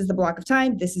just, this is the block of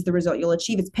time. This is the result you'll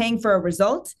achieve. It's paying for a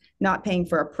result, not paying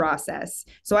for a process.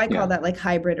 So I call that like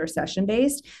hybrid or session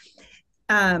based.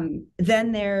 Then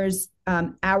there's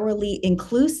hourly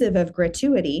inclusive of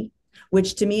gratuity,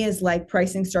 which to me is like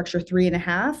pricing structure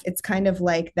 3.5. It's kind of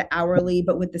like the hourly,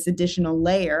 but with this additional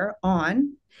layer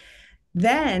on.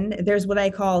 Then there's what I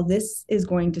call, this is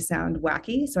going to sound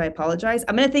wacky, so I apologize.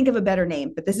 I'm going to think of a better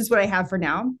name, but this is what I have for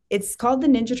now. It's called the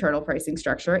Ninja Turtle pricing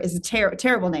structure. It's a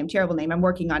terrible name. I'm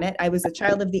working on it. I was a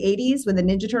child of the 80s when the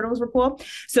Ninja Turtles were cool.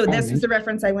 So this was the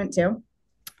reference I went to.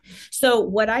 So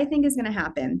what I think is going to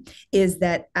happen is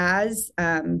that as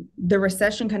the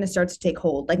recession kind of starts to take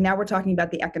hold, like now we're talking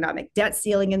about the economic debt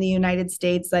ceiling in the United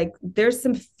States, like there's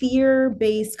some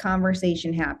fear-based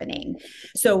conversation happening.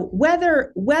 So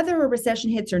whether a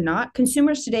recession hits or not,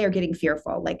 consumers today are getting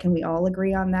fearful. Like, can we all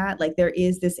agree on that? Like there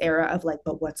is this era of like,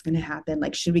 but what's going to happen?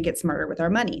 Like, should we get smarter with our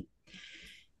money?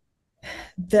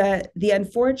 The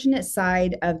unfortunate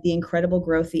side of the incredible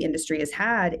growth the industry has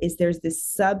had is there's this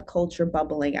subculture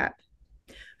bubbling up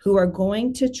who are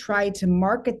going to try to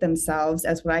market themselves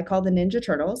as what I call the Ninja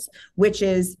Turtles, which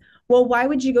is, well, why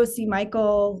would you go see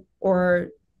Michael or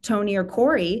Tony or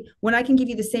Corey when I can give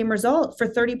you the same result for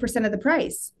 30% of the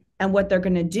price? And what they're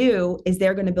going to do is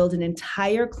they're going to build an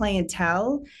entire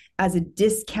clientele as a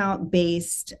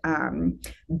discount-based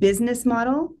business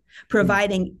model,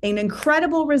 providing an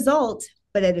incredible result,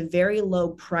 but at a very low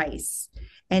price.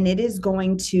 And it is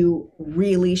going to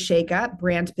really shake up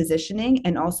brand positioning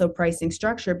and also pricing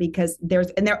structure, because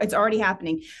it's already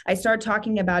happening. I started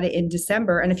talking about it in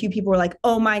December, and a few people were like,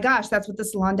 oh my gosh, that's what the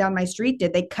salon down my street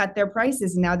did. They cut their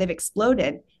prices and now they've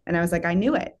exploded. And I was like, I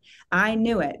knew it.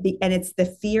 And it's the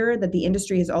fear that the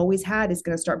industry has always had is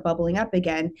going to start bubbling up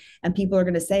again. And people are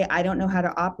going to say, I don't know how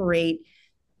to operate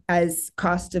as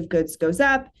cost of goods goes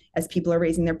up, as people are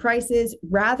raising their prices.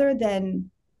 Rather than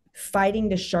fighting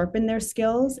to sharpen their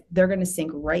skills, they're going to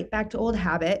sink right back to old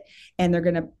habit, and they're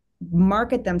going to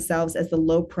market themselves as the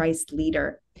low priced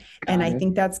leader. And I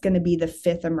think that's going to be the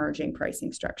fifth emerging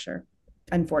pricing structure.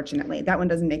 Unfortunately, that one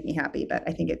doesn't make me happy, but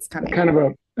I think it's coming. Kind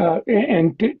of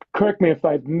and correct me if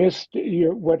I've missed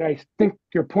what I think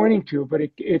you're pointing to, but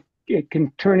it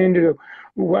can turn into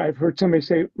what I've heard somebody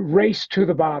say, race to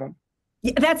the bottom.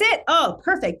 Yeah, that's it. Oh,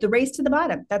 perfect. The race to the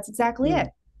bottom. That's exactly it.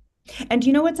 And do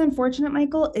you know what's unfortunate,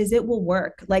 Michael, is it will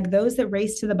work. Like those that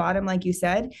race to the bottom, like you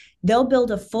said, they'll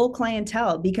build a full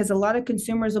clientele, because a lot of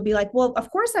consumers will be like, well, of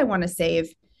course I want to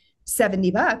save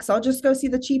 $70. I'll just go see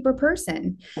the cheaper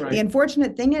person. Right. The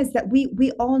unfortunate thing is that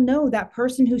we all know that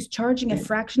person who's charging a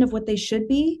fraction of what they should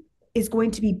be is going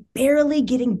to be barely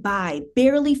getting by,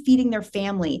 barely feeding their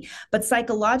family. But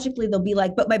psychologically, they'll be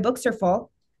like, but my books are full.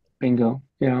 Bingo.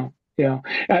 Yeah. Yeah.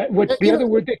 The other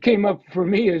word that came up for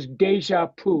me is deja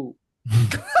vu.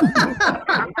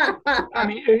 I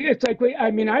mean, it's like, I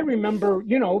remember,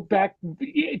 back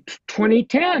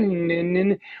 2010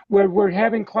 and where we're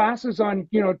having classes on,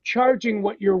 charging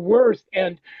what you're worth,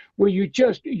 and where you're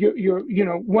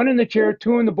one in the chair,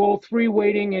 two in the bowl, three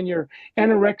waiting, and you're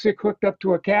anorexic hooked up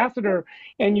to a catheter,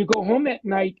 and you go home at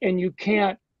night and you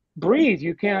can't breathe,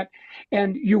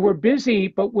 and you were busy,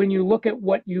 but when you look at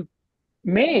what you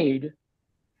made,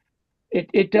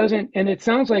 it doesn't, and it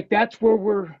sounds like that's where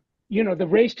we're, the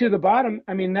race to the bottom.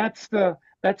 I mean, that's the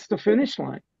finish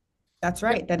line. That's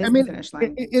right. That is the finish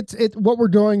line. It's what we're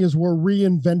doing is we're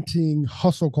reinventing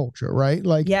hustle culture, right?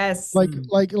 Like, yes, like in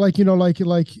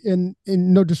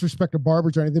no disrespect to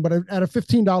barbers or anything, but at a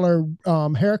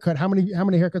 $15 haircut, how many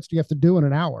haircuts do you have to do in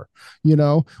an hour?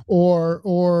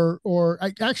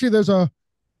 Actually,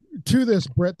 to this,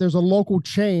 Britt, there's a local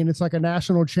chain. It's like a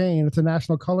national chain. It's a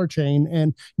national color chain.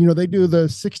 And, they do the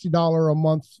 $60 a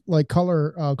month, like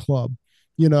color club,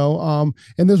 and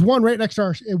there's one right next to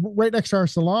our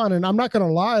salon. And I'm not going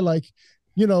to lie, like,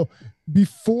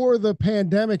 before the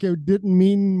pandemic, it didn't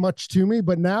mean much to me,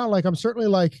 but now, like, I'm certainly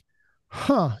like,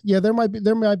 yeah, there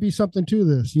might be something to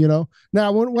this,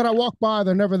 Now, when I walk by,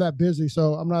 they're never that busy,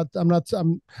 so I'm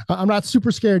not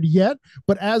super scared yet.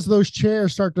 But as those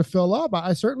chairs start to fill up,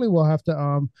 I certainly will have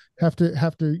to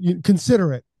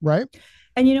consider it, right?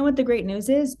 And you know what the great news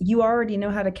is? You already know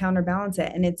how to counterbalance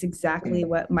it. And it's exactly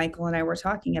what Michael and I were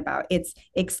talking about. It's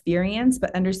experience,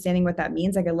 but understanding what that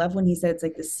means. Like, I love when he said it's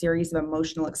like this series of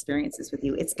emotional experiences with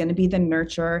you. It's going to be the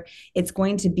nurture. It's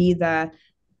going to be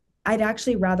I'd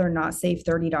actually rather not save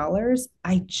 $30.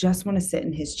 I just want to sit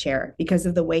in his chair because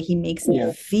of the way he makes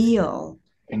me feel.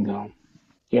 Bingo.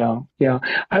 Yeah. Yeah.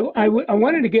 I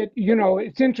wanted to get,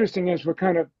 it's interesting as we're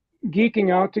kind of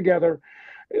geeking out together.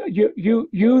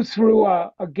 You threw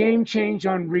a game change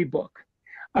on Rebook.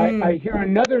 I hear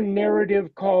another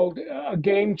narrative called a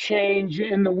game change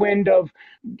in the wind of,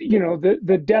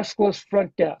 the deskless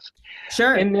front desk.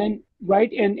 Sure. And then,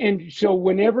 right. And so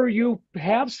whenever you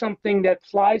have something that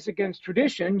flies against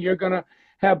tradition, you're going to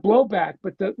have blowback.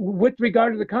 But with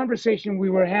regard to the conversation we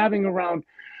were having around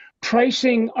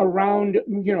pricing around,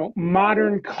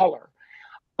 modern color,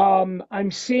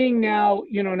 I'm seeing now,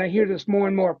 and I hear this more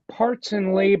and more, parts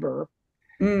and labor,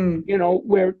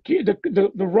 where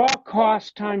the raw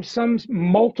cost times some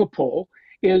multiple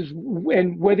is,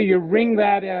 and whether you ring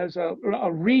that as a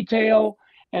retail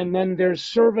and then there's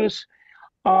service,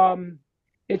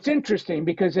 it's interesting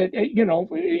because in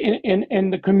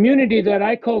the community that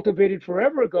I cultivated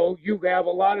forever ago, you have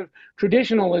a lot of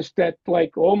traditionalists that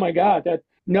like, oh my God,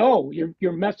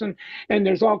 you're messing, and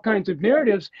there's all kinds of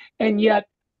narratives, and yet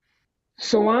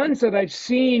salons that I've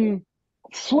seen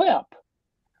flip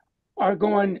are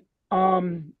going,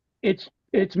 it's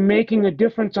making a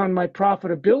difference on my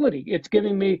profitability. It's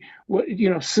giving me,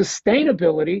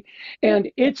 sustainability, and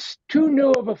it's too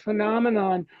new of a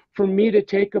phenomenon for me to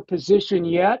take a position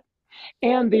yet.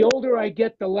 And the older I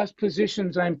get, the less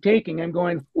positions I'm taking. I'm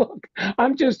going, look,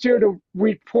 I'm just here to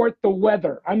report the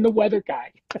weather. I'm the weather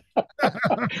guy.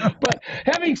 But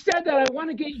having said that, I want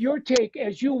to get your take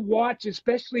as you watch,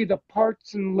 especially the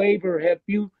parts and labor. Have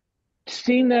you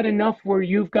seen that enough where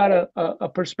you've got a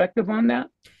perspective on that?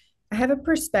 I have a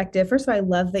perspective. First of all, I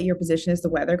love that your position is the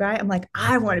weather guy. I'm like,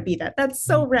 I want to be that. That's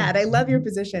so rad. I love your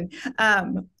position.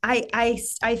 I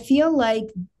feel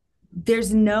like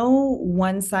there's no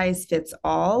one size fits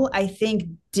all. I think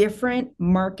different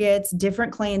markets,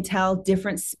 different clientele,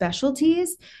 different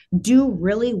specialties do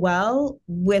really well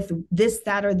with this,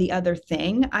 that, or the other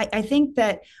thing. I think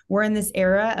that we're in this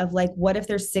era of like, what if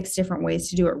there's 6 different ways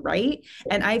to do it right?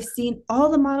 And I've seen all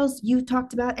the models you've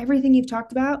talked about, everything you've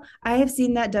talked about. I have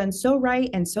seen that done so right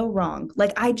and so wrong.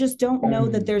 Like, I just don't know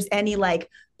that there's any like,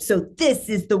 so this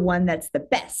is the one that's the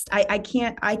best. I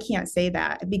can't say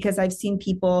that, because I've seen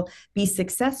people be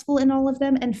successful in all of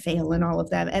them and fail in all of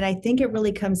them. And I think it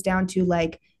really comes down to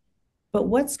like, but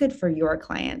what's good for your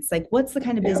clients? Like, what's the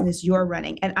kind of business you're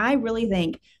running? And I really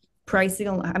think pricing,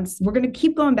 we're going to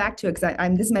keep going back to it, because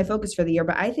this is my focus for the year,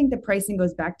 but I think the pricing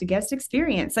goes back to guest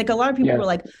experience. Like, a lot of people were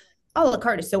like, a la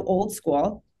carte is so old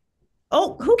school.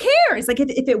 Oh, who cares? Like,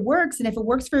 if it works, and if it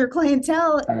works for your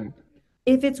clientele,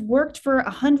 if it's worked for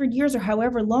 100 years or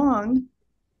however long,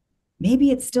 maybe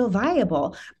it's still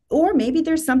viable. Or maybe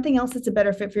there's something else that's a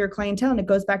better fit for your clientele. And it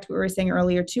goes back to what we were saying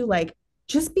earlier too, like,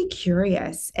 just be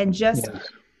curious and just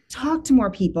talk to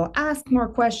more people, ask more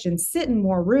questions, sit in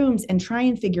more rooms, and try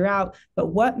and figure out,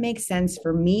 but what makes sense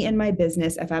for me and my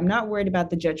business if I'm not worried about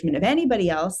the judgment of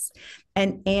anybody else,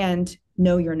 and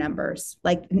know your numbers.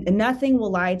 Like, nothing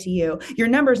will lie to you. Your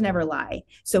numbers never lie.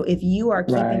 So if you are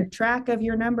keeping track of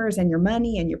your numbers and your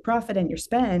money and your profit and your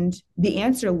spend, the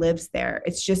answer lives there.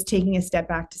 It's just taking a step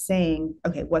back to saying,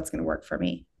 okay, what's going to work for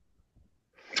me?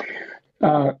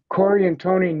 Corey and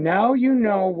Tony, now you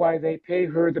know why they pay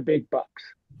her the big bucks.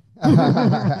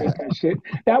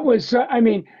 That was, I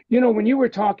mean, you know, when you were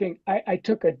talking, I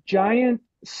took a giant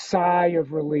sigh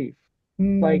of relief.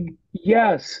 Like,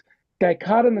 yes,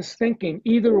 dichotomous thinking,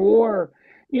 either or,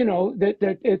 you know, that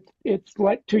it's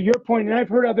like, to your point, and I've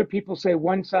heard other people say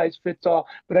one size fits all,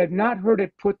 but I've not heard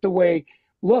it put the way,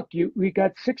 look, we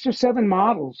got 6 or 7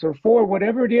 models or 4,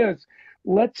 whatever it is.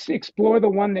 Let's explore the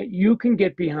one that you can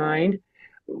get behind,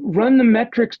 run the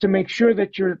metrics to make sure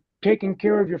that you're taking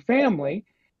care of your family,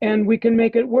 and we can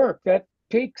make it work. That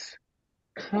takes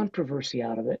controversy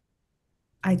out of it.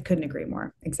 I couldn't agree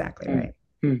more. Exactly right.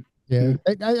 Yeah,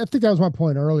 I think that was my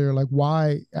point earlier. Like,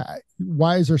 why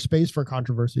is there space for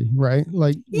controversy, right?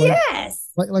 Like why,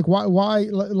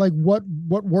 like what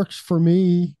works for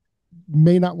me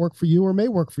may not work for you, or may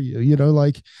work for you, you know,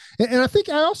 like, and I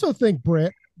also think,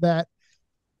 Britt, that's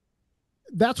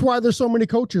why there's so many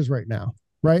coaches right now.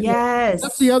 Right. Yes.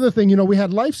 That's the other thing. You know, we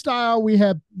had lifestyle, we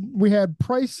had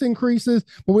price increases,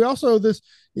 but we also, this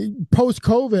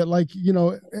post-COVID, like, you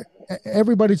know,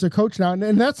 everybody's a coach now.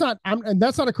 And that's not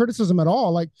a criticism at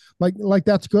all. Like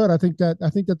that's good. I think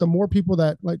that the more people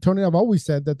that, like Tony and I've always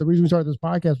said, that the reason we started this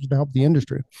podcast was to help the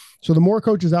industry. So the more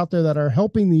coaches out there that are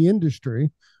helping the industry,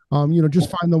 you know,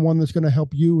 just find the one that's going to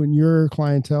help you and your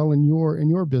clientele and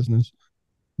your business.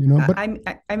 You know, but I'm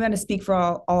going to speak for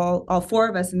all 4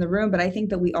 of us in the room, but I think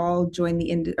that we all joined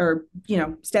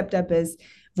stepped up as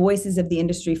voices of the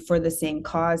industry for the same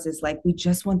cause. Is like, we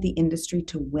just want the industry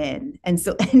to win. And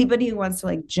so anybody who wants to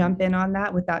like jump in on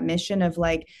that with that mission of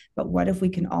like, but what if we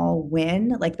can all win?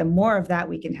 Like, the more of that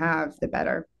we can have, the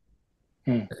better.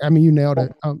 I mean, you nailed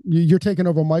it. You're taking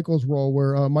over Michael's role,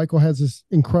 where Michael has this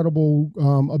incredible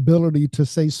ability to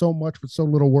say so much with so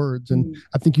little words. And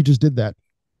I think you just did that.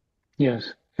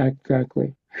 Yes.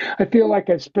 Exactly. I feel like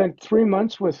I spent 3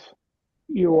 months with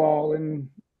you all in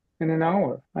an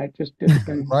hour. It's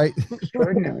been right.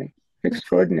 Extraordinary.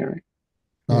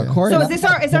 Corey, so is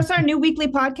this our new weekly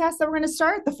podcast that we're going to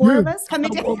start? The 4 of us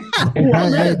coming together.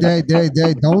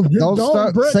 Hey, don't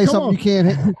start. Britt, say something you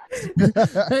can't.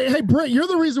 hey, Britt, you're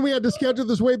the reason we had to schedule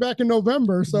this way back in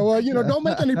November. So you know, don't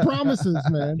make any promises,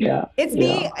 man. Yeah, it's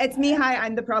me. It's me. Hi,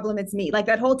 I'm the problem. It's me. Like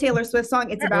that whole Taylor Swift song.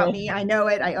 It's about me. I know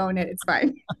it. I own it. It's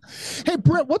fine. Hey,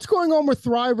 Britt, what's going on with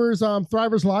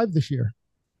Thrivers Live this year?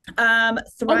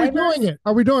 Thrivers,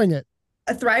 Are we doing it?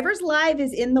 Thrivers Live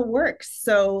is in the works,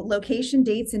 so location,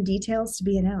 dates, and details to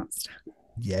be announced.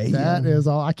 Yeah, that is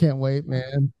all. I can't wait,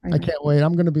 man. I can't wait.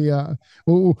 I'm going to be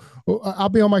I'll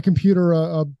be on my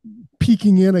computer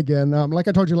peeking in again. Like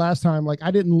I told you last time, like I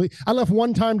didn't leave. I left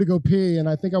one time to go pee, and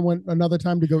I think I went another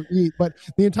time to go eat. But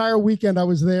the entire weekend I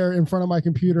was there in front of my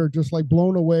computer, just like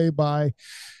blown away by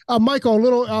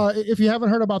Michael. If you haven't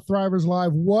heard about Thrivers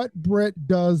Live, what Britt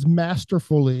does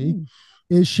masterfully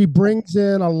is she brings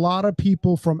in a lot of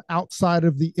people from outside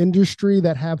of the industry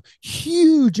that have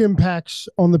huge impacts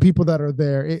on the people that are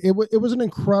there. It was an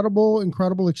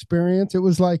incredible experience. It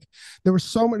was like there was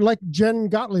so much, like Jen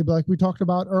Gottlieb, like we talked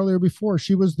about earlier before.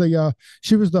 She was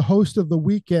the host of the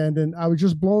weekend, and I was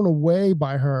just blown away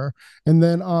by her. And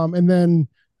then I'm going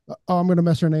to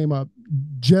mess her name up.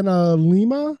 Jenna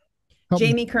Lima.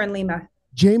 Jamie Kern Lima.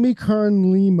 Jamie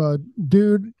Kern Lima,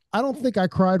 dude. I don't think I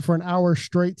cried for an hour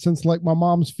straight since like my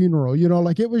mom's funeral,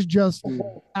 like it was just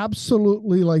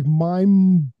absolutely like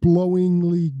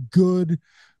mind-blowingly good,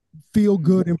 feel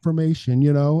good information,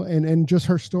 and just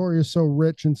her story is so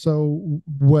rich and so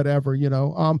whatever,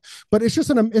 but it's just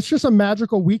a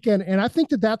magical weekend. And I think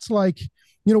that's like,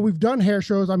 we've done hair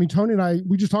shows. I mean, Tony and I,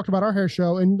 we just talked about our hair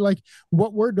show, and like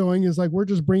what we're doing is like, we're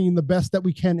just bringing the best that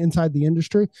we can inside the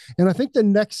industry. And I think the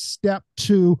next step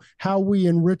to how we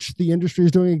enrich the industry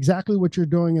is doing exactly what you're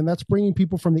doing. And that's bringing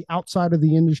people from the outside of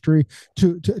the industry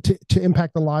to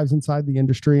impact the lives inside the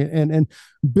industry, and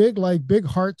big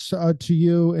hearts to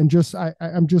you. And just,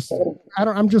 I'm just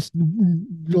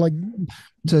like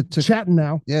to chatting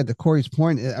now. Yeah. To Corey's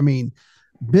point, I mean,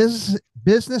 business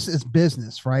is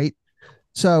business, right?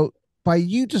 So by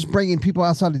you just bringing people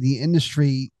outside of the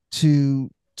industry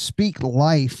to speak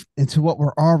life into what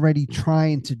we're already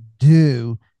trying to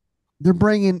do, they're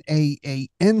bringing a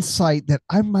insight that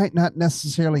I might not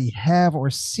necessarily have or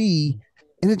see.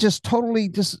 And it just totally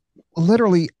just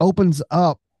literally opens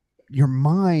up your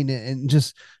mind and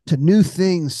just to new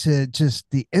things, to just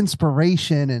the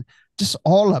inspiration and just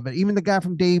all of it. Even the guy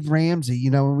from Dave Ramsey,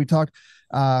 when we talked,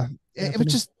 it was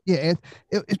just, it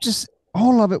just,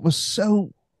 all of it was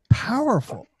so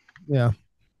powerful. Yeah.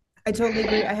 I totally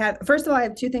agree. First of all, I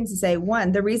have two things to say.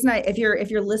 One, the reason if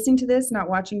you're listening to this, not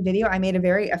watching video, I made a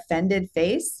very offended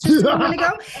face just a moment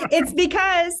ago. It's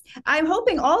because I'm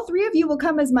hoping all three of you will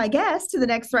come as my guests to the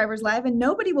next Thrivers Live, and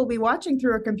nobody will be watching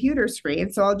through a computer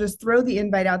screen. So I'll just throw the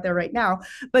invite out there right now.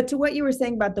 But to what you were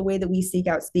saying about the way that we seek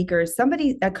out speakers,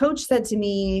 a coach said to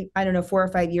me, I don't know, 4 or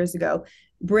 5 years ago,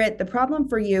 Britt, the problem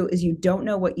for you is you don't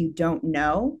know what you don't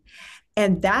know.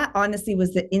 And that honestly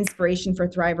was the inspiration for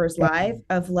Thrivers Live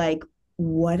of like,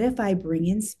 what if I bring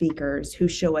in speakers who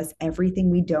show us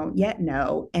everything we don't yet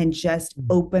know and just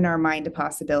open our mind to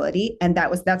possibility? And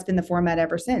that's been the format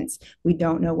ever since. We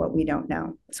don't know what we don't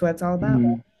know. That's what it's all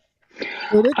about.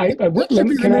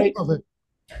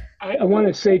 I want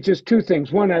to say just two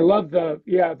things. One, I love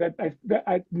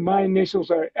my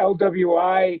initials are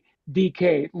LWIDK,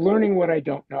 learning what I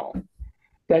don't know.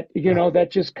 That, that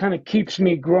just kind of keeps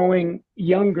me growing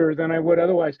younger than I would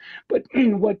otherwise. But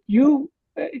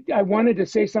I wanted to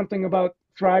say something about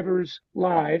Thrivers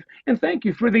Live, and thank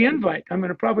you for the invite. I'm going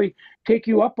to probably take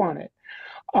you up on it.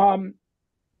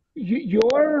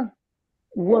 Your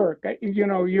work,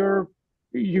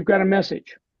 you've got a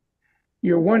message.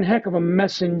 You're one heck of a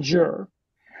messenger.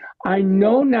 I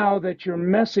know now that your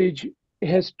message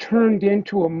has turned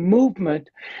into a movement,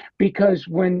 because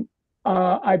when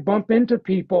I bump into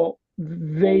people,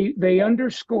 they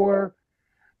underscore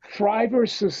Thrivers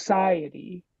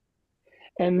Society,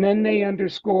 and then they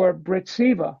underscore Britt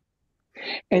Seva.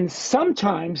 And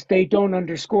sometimes they don't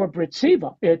underscore Britt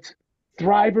Seva. It's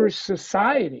Thrivers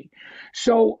Society.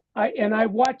 So I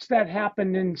watched that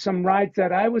happen in some rides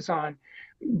that I was on.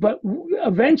 But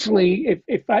eventually,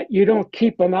 if you don't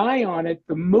keep an eye on it,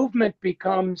 the movement it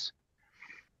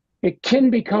can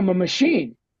become a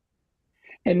machine.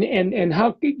 And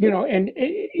how,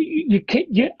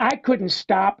 I couldn't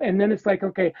stop. And then it's like,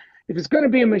 okay, if it's going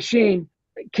to be a machine,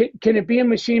 can it be a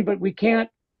machine, but we can't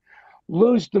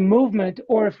lose the movement?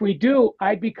 Or if we do,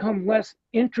 I become less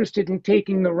interested in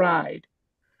taking the ride.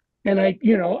 And I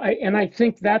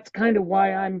think that's kind of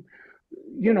why I'm,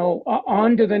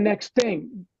 on to the next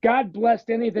thing. God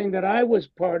blessed anything that I was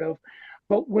part of.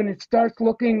 But when it starts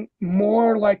looking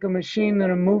more like a machine than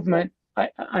a movement,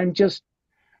 I'm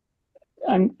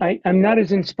not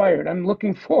as inspired. I'm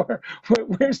looking for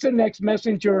where's the next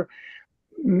message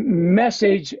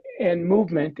and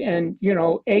movement, and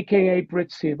AKA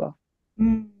Britt Seva.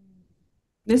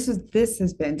 This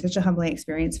has been such a humbling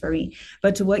experience for me.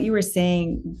 But to what you were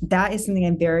saying, that is something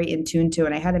I'm very in tune to.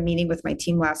 And I had a meeting with my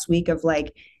team last week of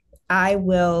like, I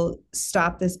will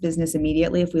stop this business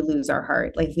immediately if we lose our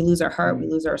heart. Like if we lose our heart, we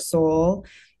lose our soul.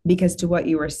 Because to what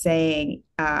you were saying,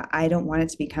 I don't want it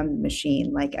to become a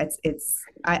machine. Like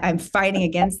I'm fighting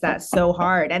against that so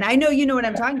hard. And I know you know what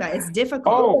I'm talking about. It's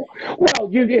difficult. Oh, well,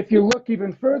 if you look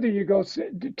even further, you go,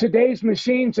 today's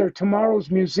machines are tomorrow's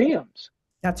museums.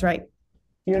 That's right.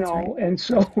 Right. And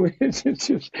so it's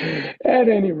just, at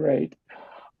any rate,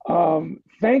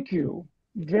 thank you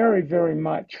very, very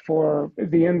much for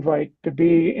the invite to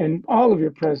be, and all of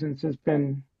your presence has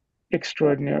been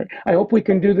extraordinary. I hope we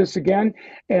can do this again,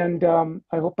 and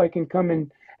I hope I can come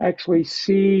and actually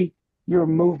see your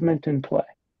movement in play.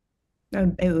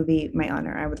 It would be my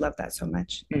honor. I would love that so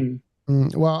much.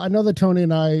 Well, I know that Tony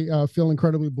and I feel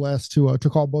incredibly blessed to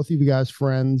call both of you guys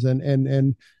friends,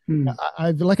 and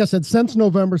I've, like I said, since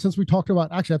November, since we talked about,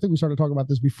 actually, I think we started talking about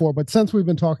this before, but since we've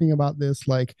been talking about this,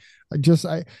 like,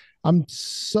 I'm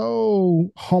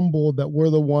so humbled that we're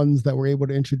the ones that were able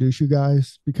to introduce you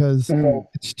guys, because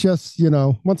it's just,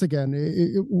 once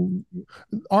again,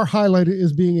 our highlight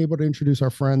is being able to introduce our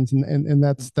friends, and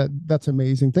that's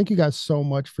amazing. Thank you guys so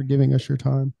much for giving us your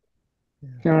time.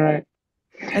 All right.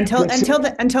 Until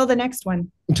the next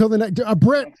one. Until the next,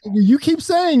 Britt, you keep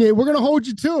saying it. We're going to hold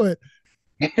you to it.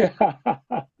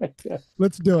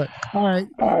 Let's do it. All right.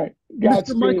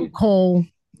 Godspeed. Mr. Michael Cole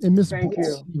and Miss Thank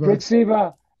you. Britt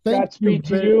Seva. Godspeed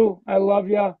to you. I love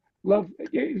you. Love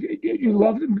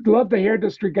the hair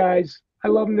industry guys. I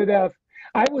love them to death.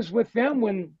 I was with them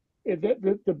when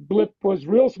the blip was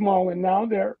real small, and now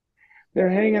they're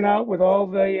hanging out with all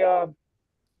the.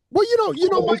 Well,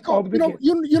 Michael, Michael,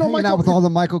 out with all the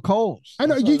Michael Coles. I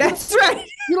know that's right.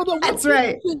 That's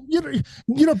right.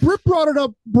 Britt brought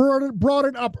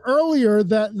it up earlier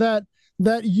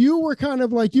that you were kind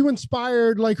of like, you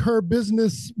inspired like her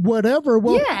business, whatever.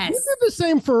 Well, yes. You did the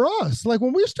same for us. Like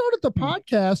when we started the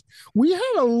podcast, we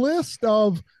had a list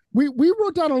of, we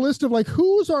wrote down a list of like,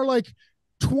 who's our like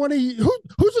 20,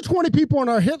 who's the 20 people on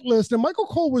our hit list. And Michael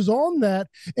Cole was on that.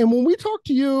 And when we talked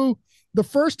to you the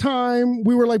first time,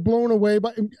 we were like blown away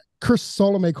by Chris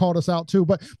Solomay called us out too.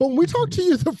 But when we talked to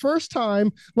you the first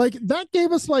time, like that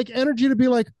gave us like energy to be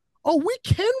like, oh, we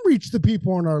can reach the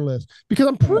people on our list, because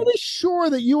I'm pretty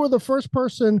sure that you were the first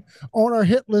person on our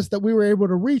hit list that we were able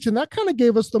to reach. And that kind of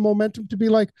gave us the momentum to be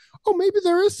like, oh, maybe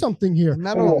there is something here.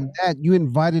 Not only that, you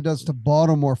invited us to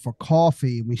Baltimore for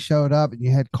coffee. We showed up and you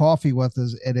had coffee with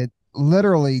us, and it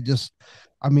literally just,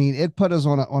 it put us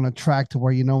on a track to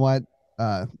where, you know what,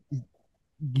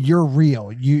 you're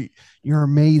real. You're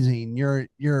amazing.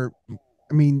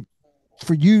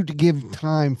 For you to give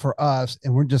time for us,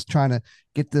 and we're just trying to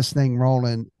get this thing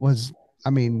rolling,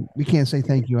 we can't say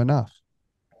thank you enough.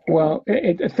 Well,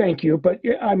 thank you, but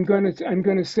I'm going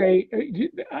to say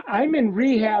I'm in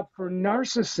rehab for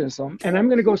narcissism, and I'm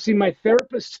going to go see my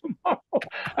therapist tomorrow.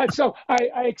 So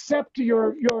I accept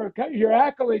your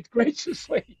accolades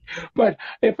graciously, but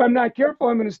if I'm not careful,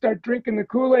 I'm going to start drinking the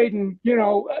Kool-Aid and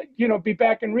be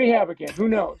back in rehab again. Who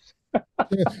knows?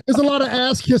 Yeah, there's a lot of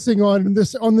ass kissing on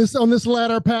this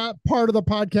latter part of the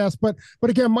podcast, but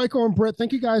again, Michael and Britt,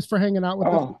 thank you guys for hanging out with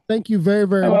us. Thank you very,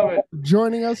 very much for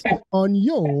joining us on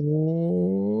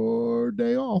your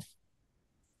day off.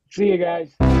 See you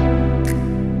guys.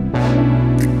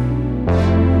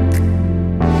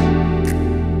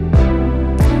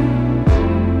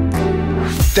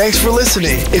 Thanks for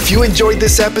listening. If you enjoyed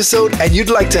this episode and you'd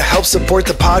like to help support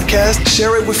the podcast,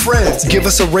 share it with friends, give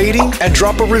us a rating, and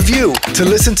drop a review. To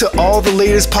listen to all the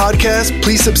latest podcasts,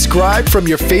 please subscribe from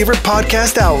your favorite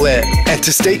podcast outlet. And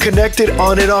to stay connected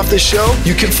on and off the show,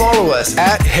 you can follow us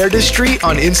at Hairindustry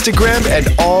on Instagram and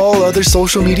all other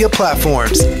social media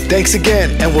platforms. Thanks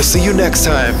again, and we'll see you next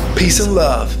time. Peace and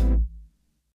love.